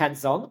really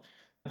hands-on.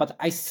 But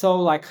I saw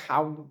like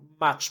how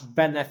much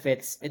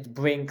benefits it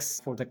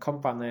brings for the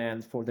company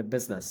and for the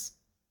business.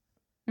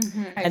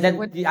 And then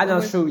I'm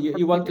not sure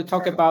you want to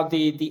talk about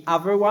the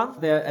other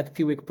one, at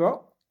Piwik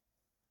Pro.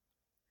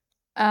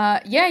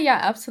 Yeah,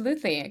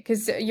 absolutely.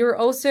 Because you're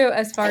also,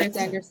 as far as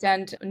I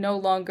understand, no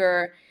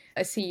longer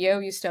a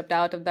CEO. You stepped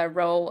out of that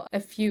role a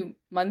few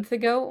months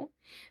ago.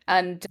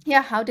 And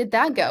yeah, how did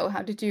that go?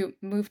 How did you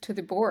move to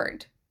the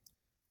board?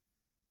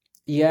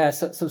 Yeah,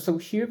 so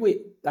here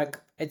we like,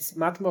 it's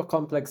much more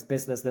complex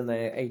business than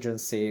an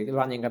agency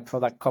running a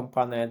product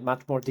company and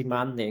much more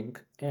demanding.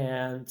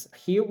 And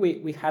here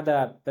we had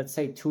a, let's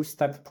say,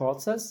 2-step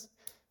process.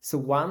 So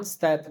one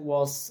step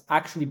was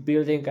actually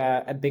building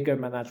a bigger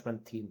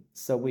management team.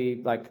 So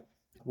we like,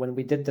 when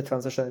we did the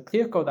transition at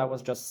ClearCode, I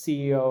was just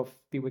CEO of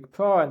Piwik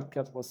Pro and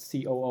Piotr was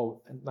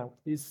COO and now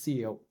he's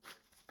CEO.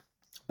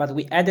 But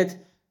we added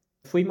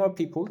 3 more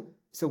people.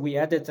 So we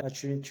added a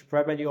chief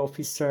revenue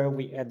officer,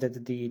 we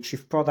added the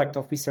chief product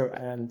officer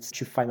and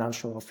chief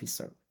financial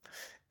officer.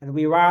 And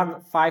we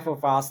ran 5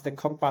 of us, the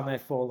company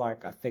for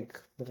like, I think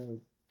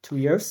 2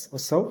 years or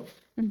so.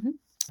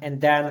 And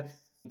then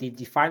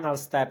the final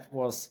step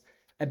was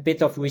a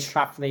bit of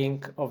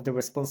reshuffling of the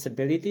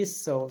responsibilities.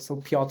 So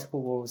Piotr, who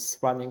was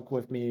running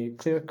with me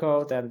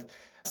ClearCode and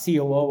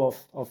COO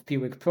of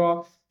Piwik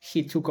Pro,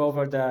 he took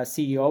over the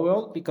CEO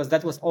role because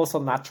that was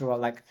also natural.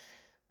 Like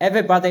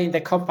everybody in the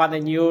company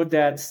knew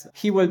that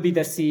he will be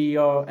the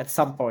CEO at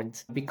some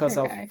point because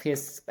of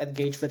his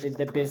engagement in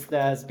the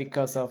business,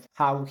 because of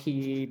how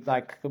he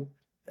like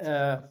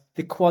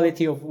the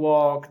quality of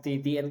work,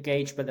 the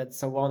engagement, and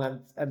so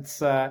on.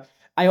 And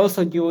I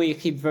also knew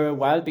him very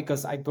well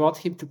because I brought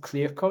him to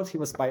ClearCode. He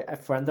was a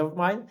friend of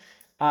mine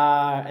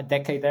a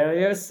decade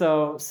earlier.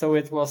 So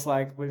it was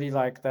like really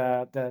like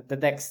the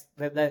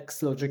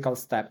next logical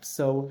step.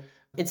 So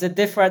it's a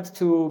different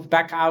to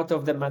back out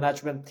of the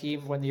management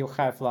team when you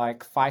have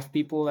like 5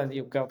 people and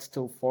you got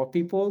to 4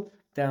 people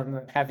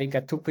than having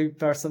a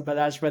 2-person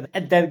management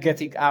and then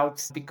getting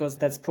out, because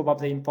that's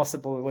probably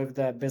impossible with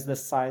the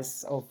business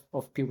size of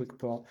Piwik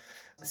Pro.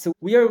 So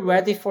we are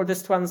ready for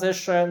this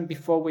transition.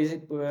 Before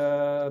we,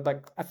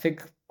 I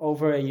think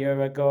over a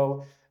year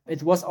ago,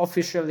 it was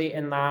officially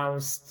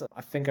announced,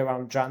 I think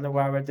around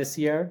January this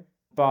year.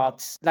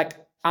 But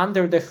like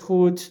under the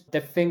hood,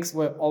 the things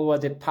were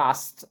already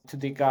passed to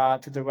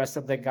the rest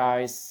of the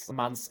guys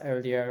months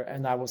earlier,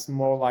 and I was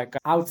more like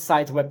an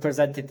outside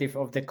representative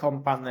of the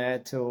company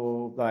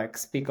to like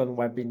speak on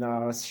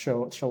webinars,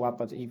 show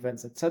up at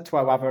events,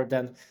 etc., rather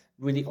than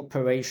really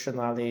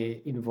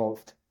operationally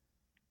involved.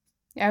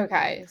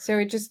 Okay, so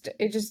it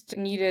just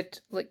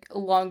needed like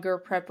longer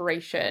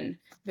preparation,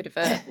 a bit of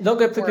a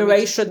longer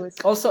preparation.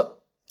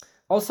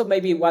 Also,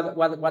 maybe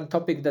one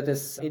topic that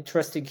is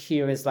interesting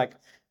here is like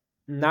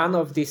none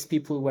of these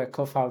people were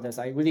co-founders.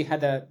 I really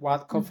had one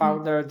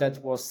co-founder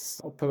that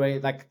was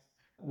operating like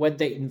when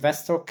the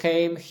investor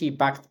came, he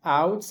backed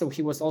out, so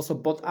he was also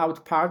bought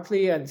out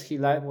partly, and he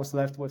was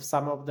left with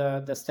some of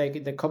the stake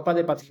in the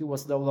company, but he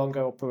was no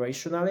longer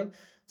operationally.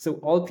 So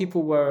all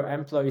people were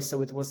employees.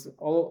 So it was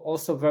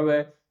also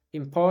very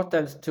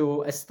important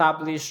to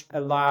establish a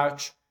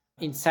large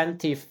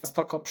incentive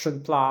stock option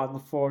plan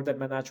for the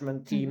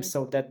management team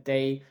so that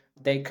they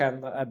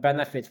can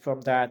benefit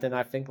from that. And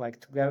I think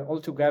like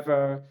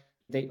altogether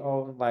they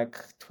own like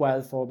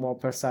 12 or more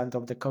 %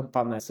 of the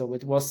company. So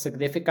it was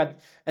significant,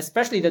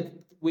 especially that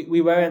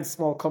we weren't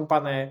small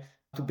company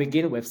to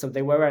begin with. So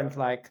they weren't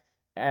like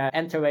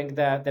entering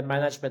the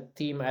management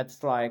team at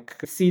like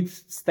seed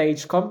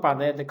stage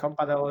company. The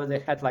company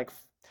already had like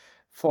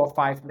 4 or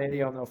 5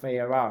 million of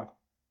ARR.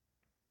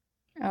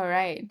 All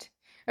right.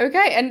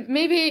 Okay, and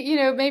maybe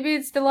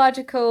it's the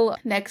logical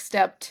next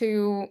step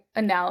to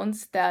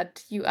announce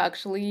that you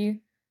actually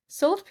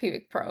sold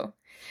Piwik Pro.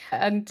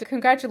 And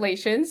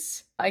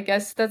congratulations. I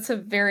guess that's a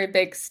very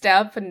big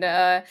step, and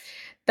that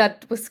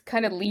that was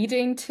kind of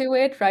leading to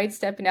it, right?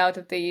 Stepping out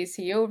of the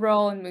CEO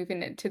role and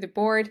moving into the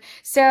board.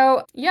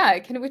 So yeah,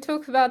 can we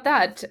talk about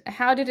that?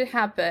 How did it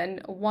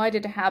happen? Why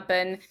did it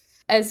happen?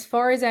 As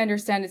far as I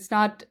understand, it's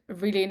not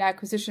really an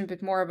acquisition,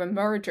 but more of a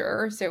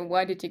merger. So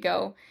why did you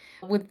go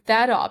with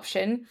that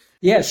option?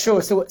 Yeah,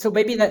 sure. So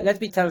maybe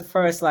let me tell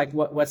first like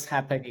what's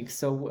happening.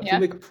 So Yeah.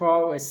 Fluic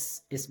Pro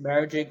is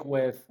merging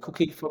with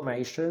Cooking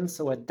Formation,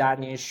 so a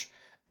Danish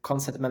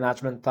content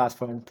management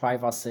platform and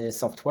privacy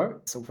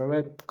software. So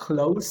very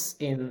close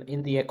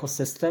in the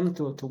ecosystem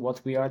to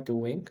what we are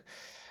doing.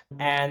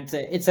 And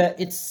it's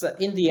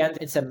in the end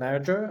it's a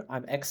merger.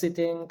 I'm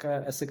exiting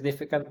a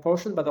significant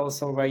portion, but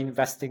also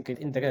reinvesting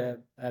in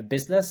the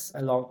business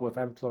along with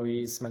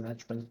employees,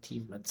 management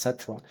team,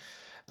 etc.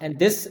 And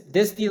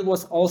this deal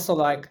was also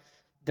like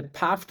the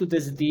path to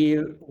this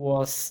deal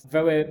was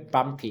very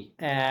bumpy,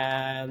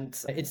 and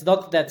it's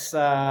not that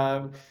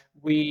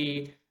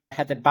we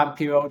had a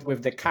bumpy road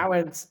with the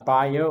current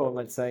buyer, or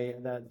let's say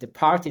the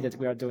party that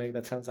we are doing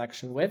the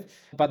transaction with,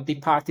 but the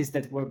parties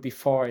that were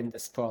before in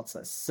this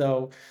process.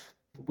 So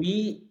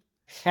we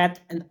had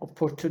an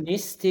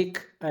opportunistic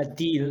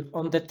deal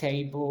on the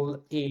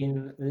table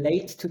in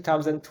late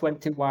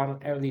 2021,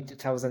 early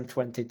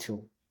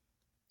 2022.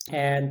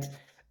 And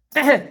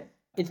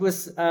it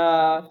was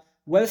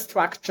well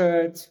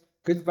structured,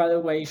 good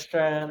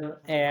valuation,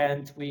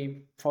 and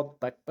we thought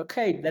like,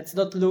 okay, let's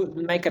not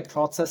make a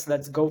process,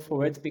 let's go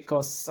for it,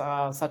 because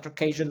such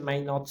occasion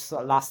may not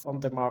last on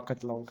the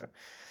market longer.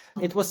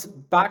 It was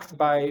backed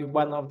by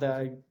one of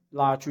the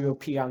large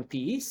European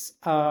PEs,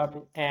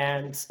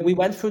 and we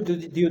went through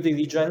the due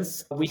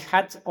diligence. We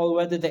had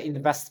already the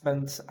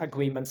investment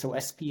agreement, so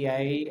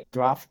SPA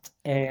draft,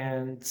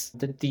 and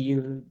the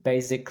deal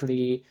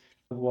basically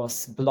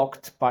was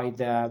blocked by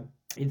the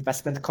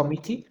investment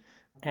committee,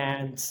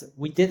 and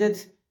we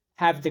didn't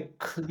have the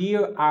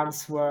clear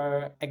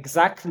answer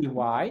exactly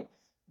why,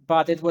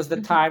 but it was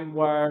the time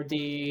where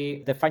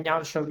the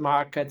financial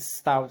markets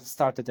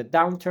started a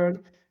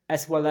downturn,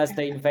 as well as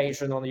the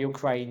invasion on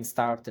Ukraine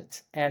started.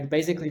 And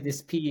basically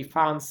this PE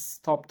funds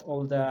stopped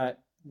all the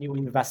new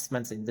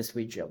investments in this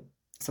region.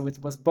 So it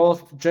was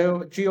both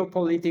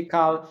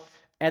geopolitical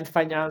and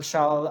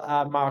financial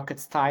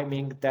markets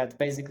timing that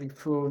basically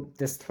threw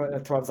this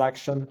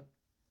transaction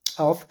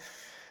off.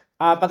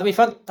 But we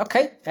thought,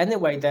 okay,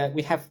 anyway, that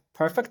we have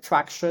perfect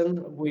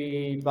traction.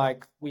 We are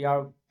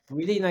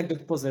really in a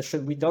good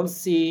position. We don't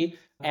see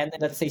any,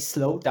 let's say,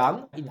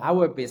 slowdown in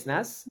our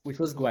business, which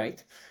was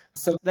great.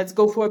 So let's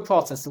go through a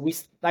process. We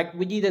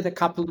needed a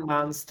couple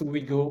months to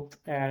regroup,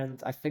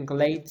 and I think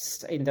late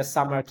in the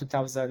summer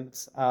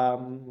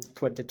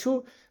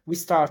 2022 we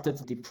started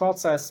the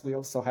process. We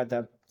also had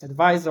an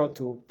advisor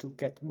to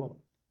get more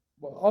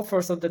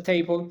offers on the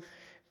table,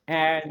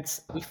 and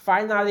we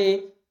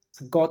finally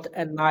got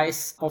a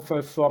nice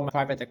offer from a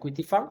private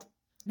equity fund.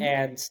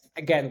 And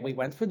again, we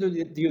went through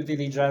the due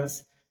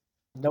diligence,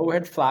 no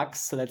red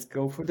flags. Let's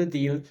go for the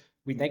deal.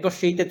 We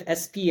negotiated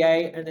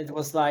SPA, and it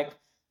was like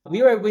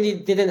we really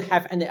didn't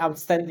have any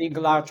outstanding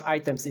large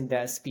items in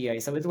the SPA.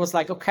 So it was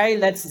like, okay,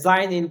 let's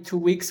sign in 2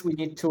 weeks. We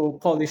need to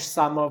polish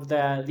some of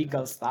the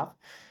legal stuff.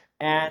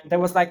 And there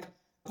was like,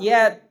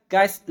 yeah,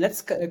 guys,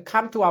 let's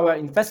come to our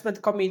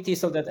investment committee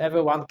so that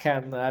everyone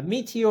can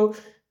meet you.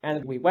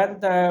 And we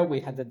went there, we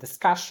had a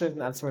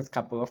discussion, answered a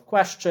couple of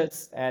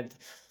questions, and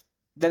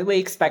then we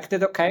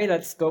expected, okay,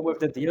 let's go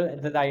with the deal.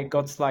 And then I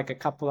got like a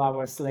couple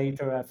hours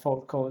later a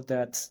phone call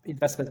that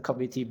investment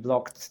committee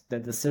blocked the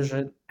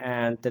decision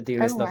and the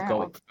deal is not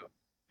going through.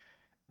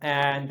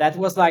 And that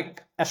was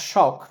like a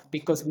shock,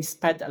 because we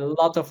spent a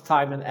lot of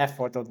time and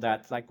effort on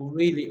that, like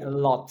really a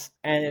lot.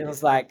 And it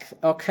was like,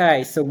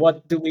 okay, so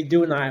what do we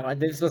do now?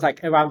 And this was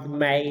like around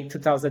May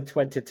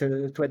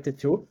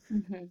 2022.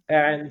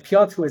 And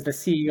Piotr, who is the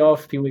CEO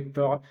of Fluic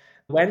Pro,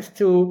 went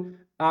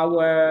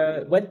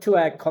to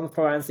a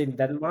conference in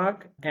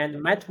Denmark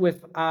and met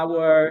with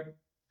our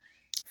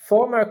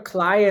former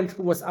client,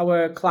 who was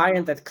our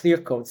client at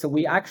ClearCode. So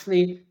we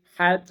actually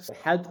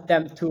helped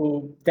them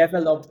to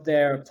develop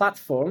their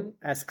platform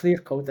as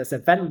ClearCode, as a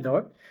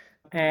vendor.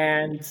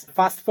 And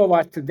fast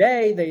forward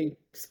today, they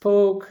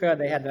spoke,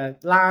 they had a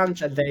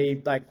lunch, and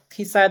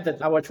he said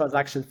that our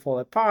transaction fall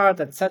apart,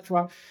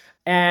 etc.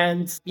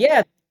 And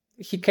yeah,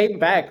 he came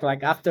back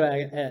like after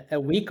a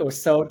week or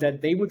so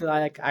that they would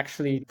like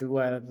actually do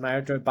a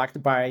merger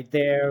backed by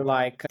their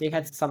they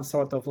had some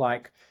sort of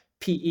like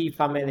PE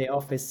family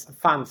office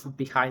funds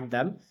behind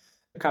them,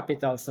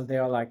 capital. So they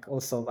are like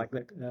also like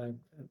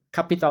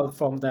capital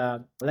from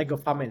the Lego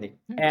family,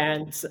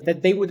 and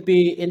that they would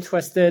be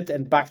interested,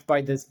 and backed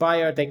by this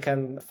buyer, they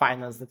can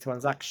finance the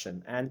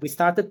transaction. And we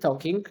started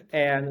talking,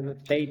 and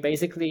they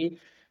basically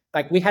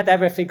we had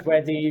everything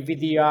ready,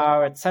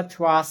 VDR,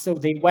 etc. So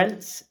they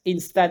went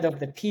instead of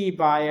the PE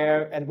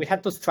buyer, and we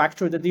had to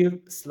structure the deal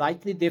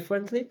slightly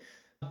differently,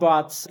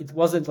 but it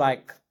wasn't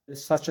like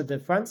such a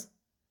difference.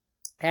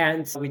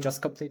 And we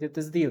just completed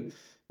this deal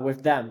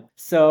with them.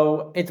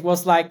 So it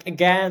was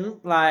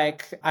again, I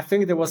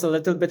think there was a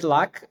little bit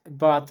luck,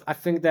 but I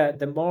think that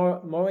the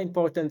more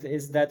important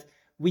is that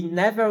we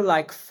never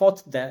like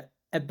thought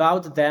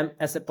about them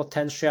as a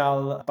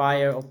potential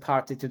buyer or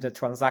party to the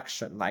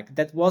transaction. Like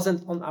that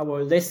wasn't on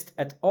our list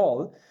at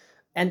all.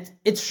 And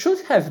it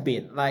should have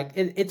been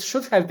it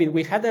should have been.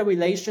 We had a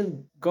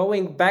relation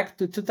going back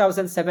to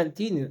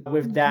 2017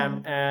 with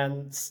them.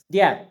 And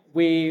yeah,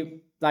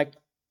 we like,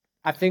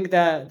 I think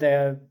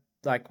that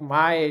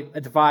my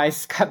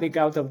advice coming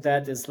out of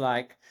that is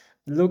like,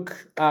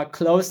 look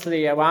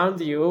closely around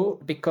you,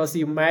 because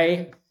you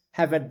may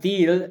have a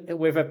deal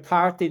with a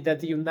party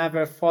that you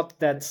never thought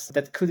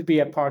that could be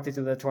a party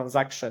to the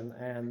transaction.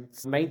 And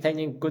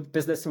maintaining good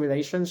business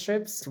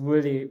relationships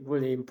really,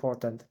 really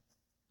important.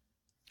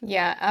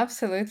 Yeah,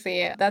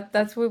 absolutely.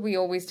 That's what we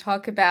always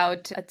talk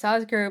about at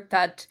SaaS Group,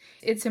 that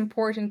it's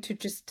important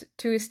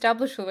to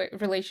establish a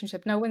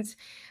relationship. No one's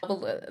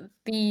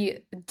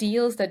the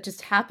deals that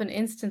just happen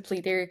instantly,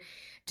 they're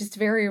just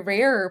very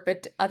rare,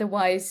 but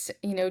otherwise,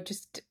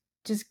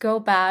 just go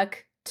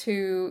back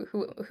to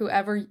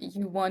whoever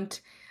you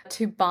want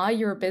to buy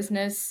your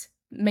business,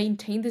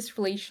 maintain this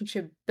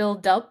relationship,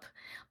 build up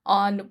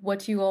on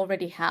what you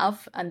already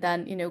have, and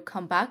then,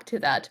 come back to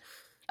that.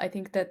 I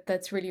think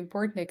that's really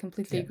important. I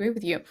completely agree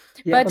with you.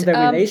 Yeah, But on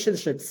the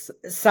relationships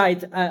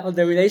side,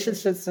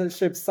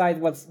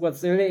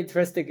 what's really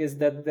interesting is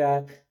that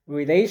the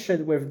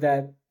relation with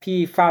the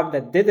PE fund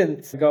that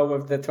didn't go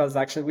with the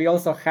transaction, we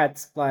also had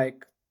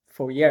like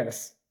for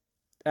years.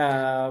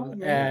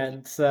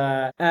 And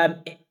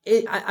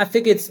I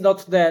think it's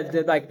not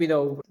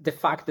the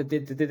fact that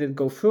it didn't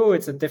go through.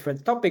 It's a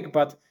different topic,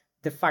 but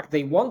the fact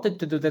they wanted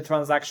to do the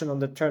transaction on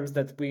the terms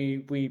that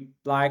we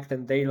liked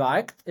and they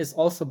liked is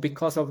also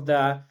because of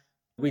the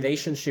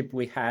relationship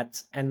we had,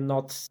 and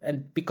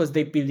because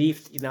they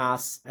believed in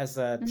us as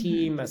a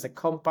team, as a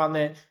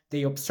company.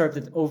 They observed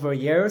it over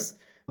years,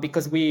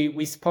 because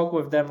we spoke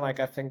with them, like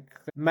I think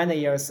many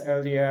years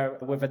earlier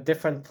with a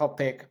different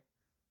topic.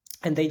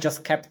 And they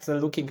just kept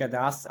looking at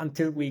us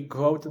until we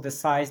grow to the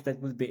size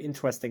that would be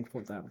interesting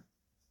for them.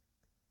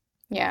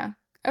 Yeah.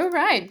 Oh,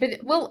 right.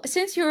 But well,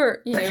 since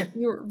you're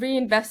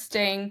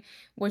reinvesting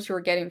what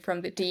you're getting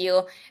from the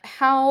deal,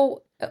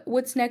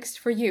 what's next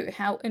for you?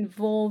 How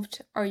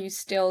involved are you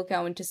still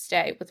going to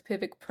stay with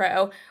Pivot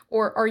Pro,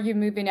 or are you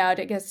moving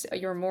out? I guess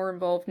you're more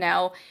involved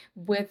now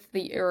with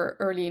your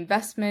early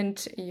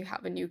investment. You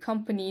have a new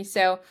company.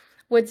 So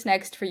what's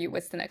next for you?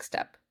 What's the next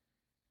step?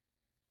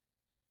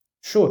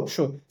 Sure.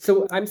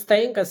 So I'm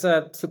staying as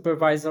a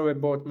supervisory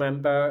board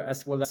member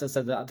as well as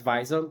an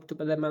advisor to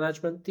the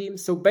management team.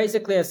 So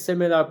basically a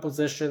similar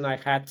position I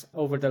had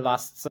over the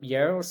last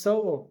year or so,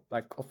 or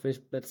like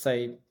let's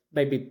say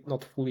maybe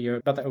not full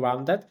year, but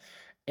around that.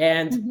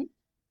 And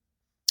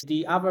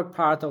the other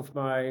part of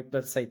my,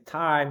 let's say,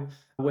 time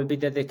will be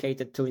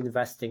dedicated to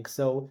investing.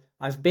 So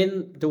I've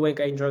been doing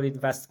angel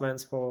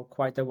investments for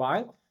quite a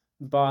while.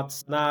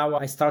 But now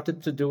I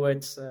started to do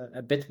it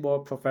a bit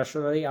more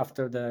professionally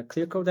after the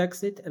ClearCode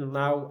exit. And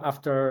now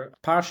after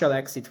partial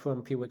exit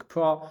from Pivot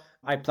Pro,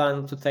 I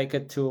plan to take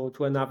it to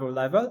another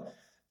level.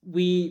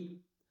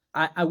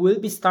 I will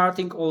be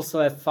starting also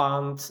a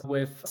fund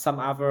with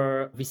some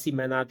other VC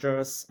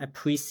managers, a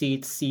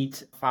pre-seed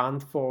seed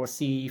fund for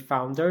CE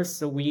founders.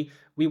 So we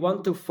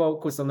want to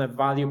focus on a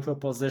value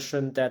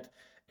proposition that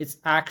it's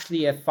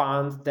actually a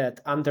fund that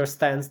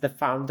understands the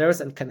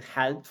founders and can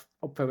help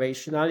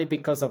operationally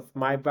because of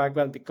my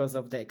background, because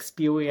of the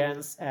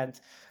experience. And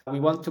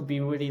we want to be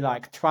really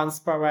like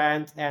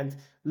transparent and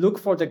look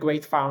for the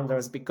great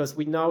founders, because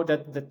we know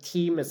that the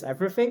team is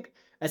everything,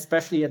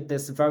 especially at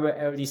this very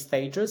early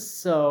stages.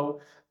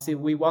 So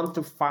we want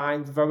to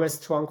find very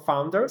strong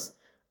founders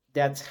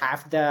that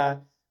have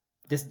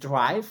this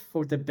drive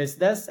for the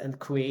business and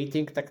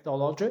creating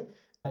technology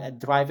and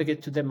driving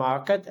it to the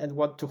market, and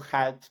want to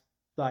help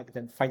like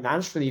them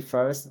financially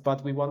first,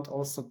 but we want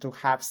also to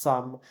have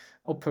some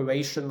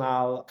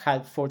operational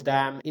help for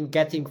them in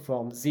getting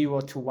from 0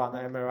 to 1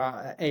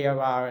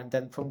 ARR, and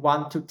then from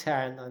 1 to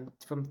 10, and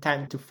from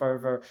 10 to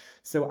further.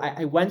 So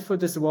I went through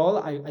this role.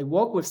 I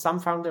work with some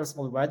founders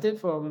already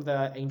from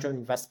the angel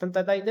investment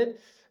that I did,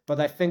 but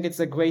I think it's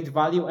a great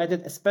value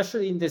added,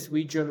 especially in this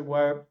region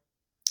where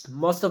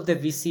most of the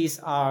VCs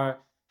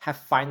have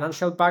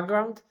financial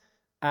background,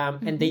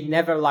 and they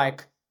never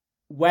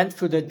went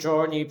through the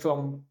journey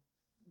from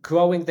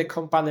growing the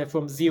company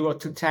from 0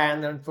 to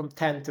 10, and from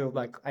 10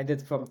 to I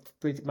did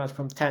pretty much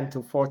from 10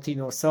 to 14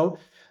 or so.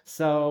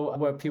 So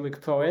where Pivot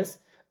Pro is.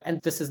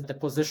 And this is the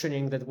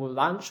positioning that will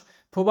launch.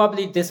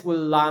 Probably this will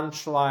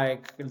launch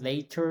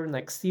later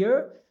next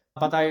year.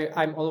 But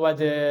I'm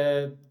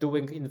already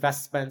doing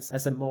investments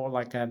as a more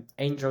an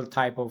angel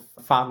type of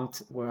fund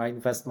where I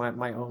invest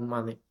my own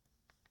money.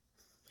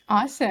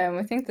 Awesome.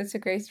 I think that's a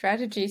great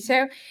strategy.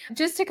 So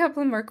just a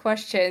couple more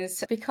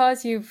questions.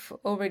 Because you've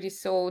already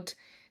sold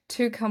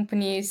two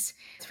companies.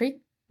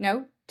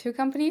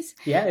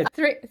 Yeah,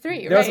 three.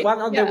 There's right?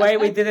 one on the way.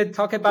 We didn't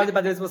talk about it,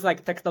 but it was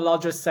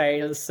technology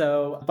sales.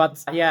 So,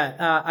 but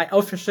yeah, I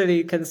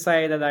officially can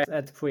say that I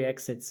had 3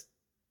 exits.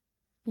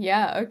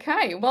 Yeah.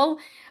 Okay. Well,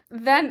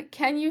 then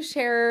can you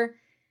share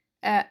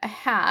a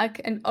hack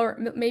or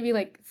maybe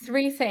like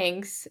 3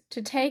 things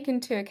to take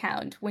into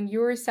account when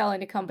you're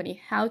selling a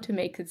company, how to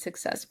make it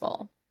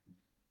successful?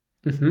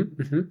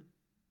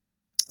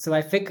 So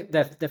I think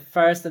that the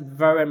first and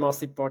very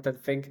most important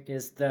thing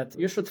is that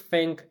you should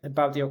think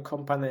about your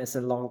company as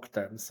a long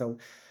term. So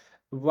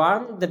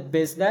run the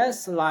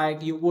business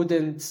like you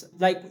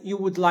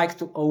would like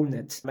to own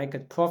it, make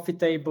it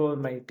profitable,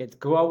 make it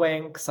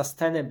growing,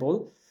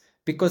 sustainable,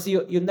 because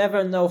you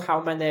never know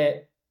how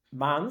many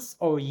months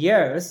or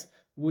years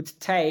would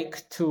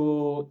take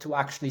to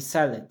actually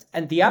sell it.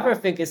 And the other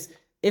thing is,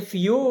 if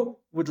you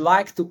would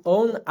like to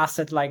own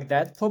asset like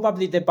that,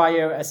 probably the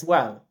buyer as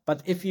well.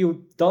 But if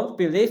you don't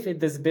believe in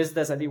this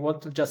business and you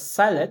want to just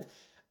sell it,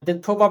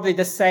 then probably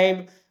the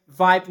same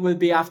vibe will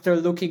be after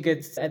looking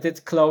at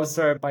it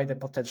closer by the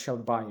potential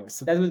buyers.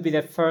 So that will be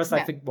the first,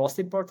 I think, most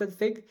important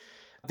thing.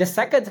 The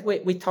second,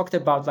 we talked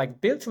about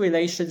like build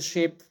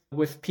relationship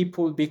with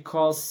people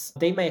because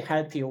they may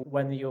help you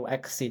when you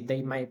exit.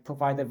 They may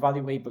provide a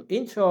valuable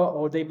intro,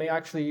 or they may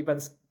actually even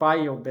buy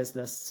your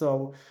business.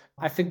 So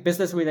I think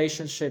business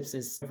relationships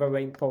is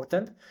very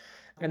important.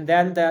 And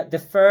then the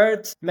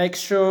third, make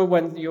sure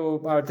when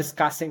you are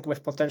discussing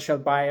with potential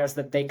buyers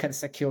that they can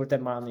secure the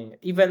money.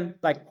 Even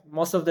like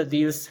most of the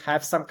deals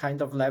have some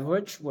kind of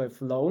leverage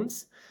with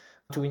loans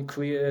to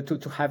increase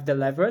to have the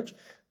leverage,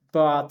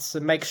 but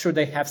make sure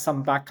they have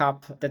some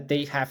backup, that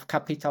they have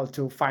capital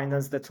to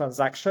finance the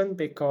transaction,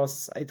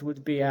 because it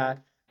would be a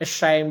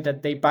shame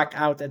that they back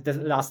out at the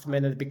last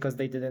minute because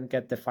they didn't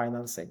get the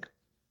financing.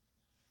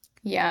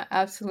 Yeah,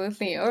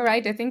 absolutely. All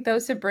right. I think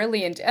those are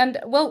brilliant. And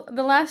well,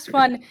 the last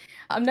one,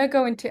 I'm not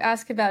going to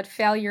ask about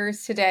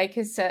failures today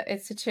because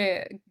it's such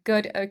a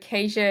good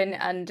occasion.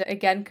 And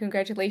again,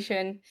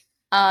 congratulations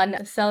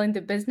on selling the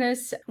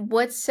business.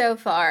 What so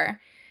far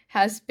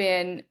has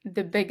been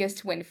the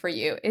biggest win for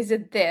you? Is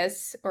it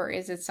this or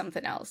is it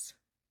something else?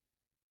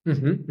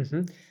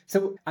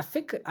 So I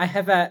think I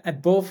have a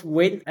both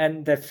win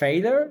and the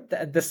failure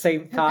at the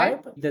same time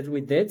that we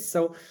did.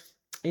 So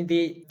in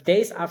the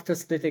days after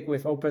splitting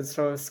with open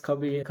source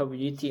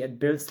community and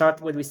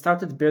when we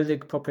started building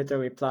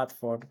proprietary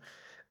platform,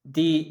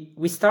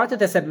 we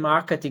started as a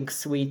marketing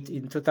suite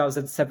in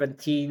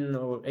 2017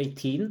 or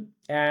 18,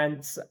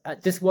 and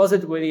this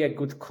wasn't really a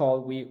good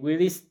call.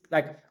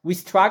 We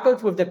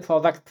struggled with the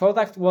product.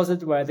 Product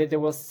wasn't ready. There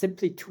was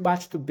simply too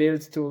much to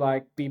build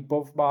to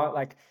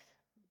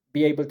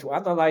be able to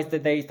analyze the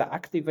data,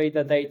 activate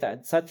the data,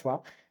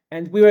 etc.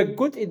 And we were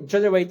good in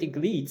generating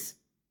leads,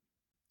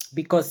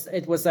 because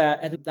it was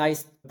a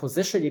nice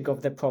positioning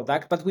of the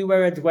product, but we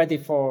weren't ready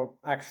for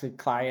actually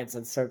clients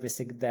and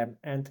servicing them.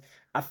 And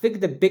I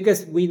think the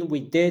biggest win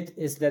we did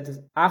is that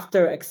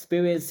after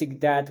experiencing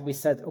that, we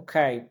said,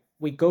 okay,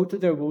 we go to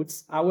the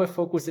roots, our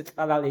focus is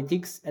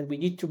analytics, and we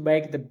need to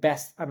make the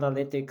best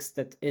analytics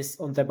that is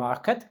on the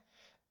market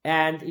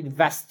and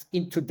invest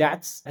into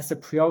that as a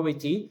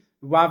priority,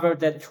 rather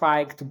than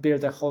trying to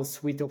build a whole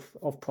suite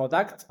of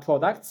products.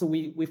 So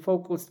we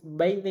focused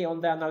mainly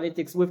on the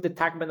analytics with the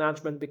tag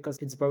management, because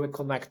it's very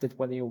connected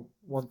when you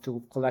want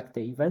to collect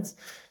the events.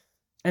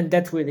 And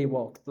that really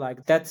worked.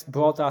 Like, that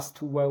brought us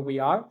to where we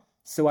are.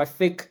 So I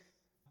think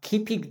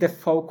keeping the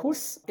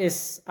focus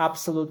is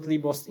absolutely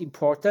most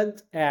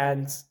important.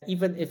 And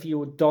even if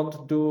you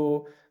don't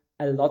do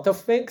a lot of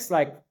things,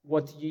 like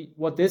what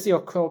is your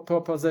core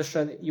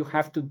proposition, you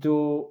have to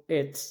do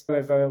it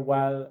very, very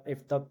well, if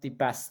not the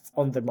best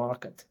on the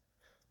market.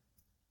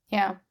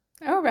 Yeah.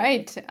 All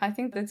right. I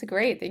think that's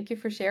great. Thank you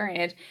for sharing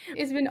it.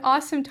 It's been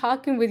awesome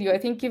talking with you. I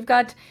think you've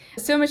got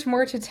so much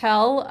more to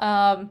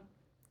tell.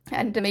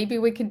 And maybe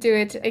we can do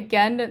it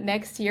again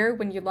next year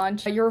when you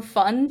launch your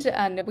fund,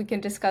 and we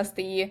can discuss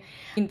the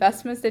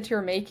investments that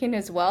you're making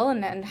as well,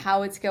 and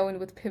how it's going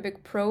with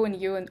Pivot Pro and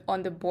you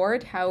on the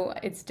board, how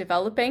it's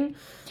developing.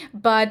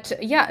 But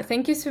yeah,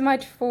 thank you so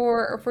much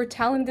for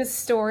telling this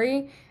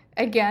story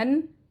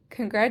again.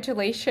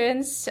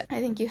 Congratulations.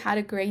 I think you had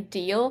a great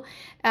deal.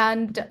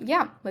 And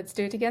yeah, let's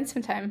do it again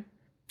sometime.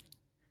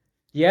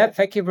 Yeah,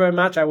 thank you very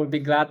much. I would be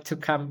glad to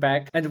come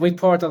back and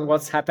report on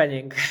what's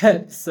happening.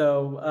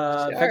 So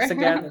thanks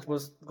again. It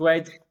was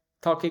great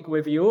talking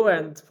with you,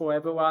 and for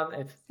everyone,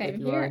 if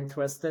you are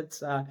interested,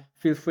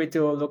 feel free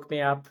to look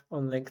me up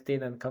on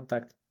LinkedIn and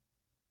contact.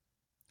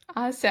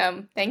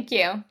 Awesome. Thank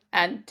you,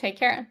 and take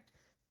care.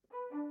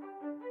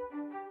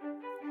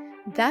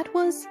 That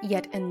was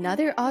yet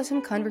another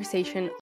awesome conversation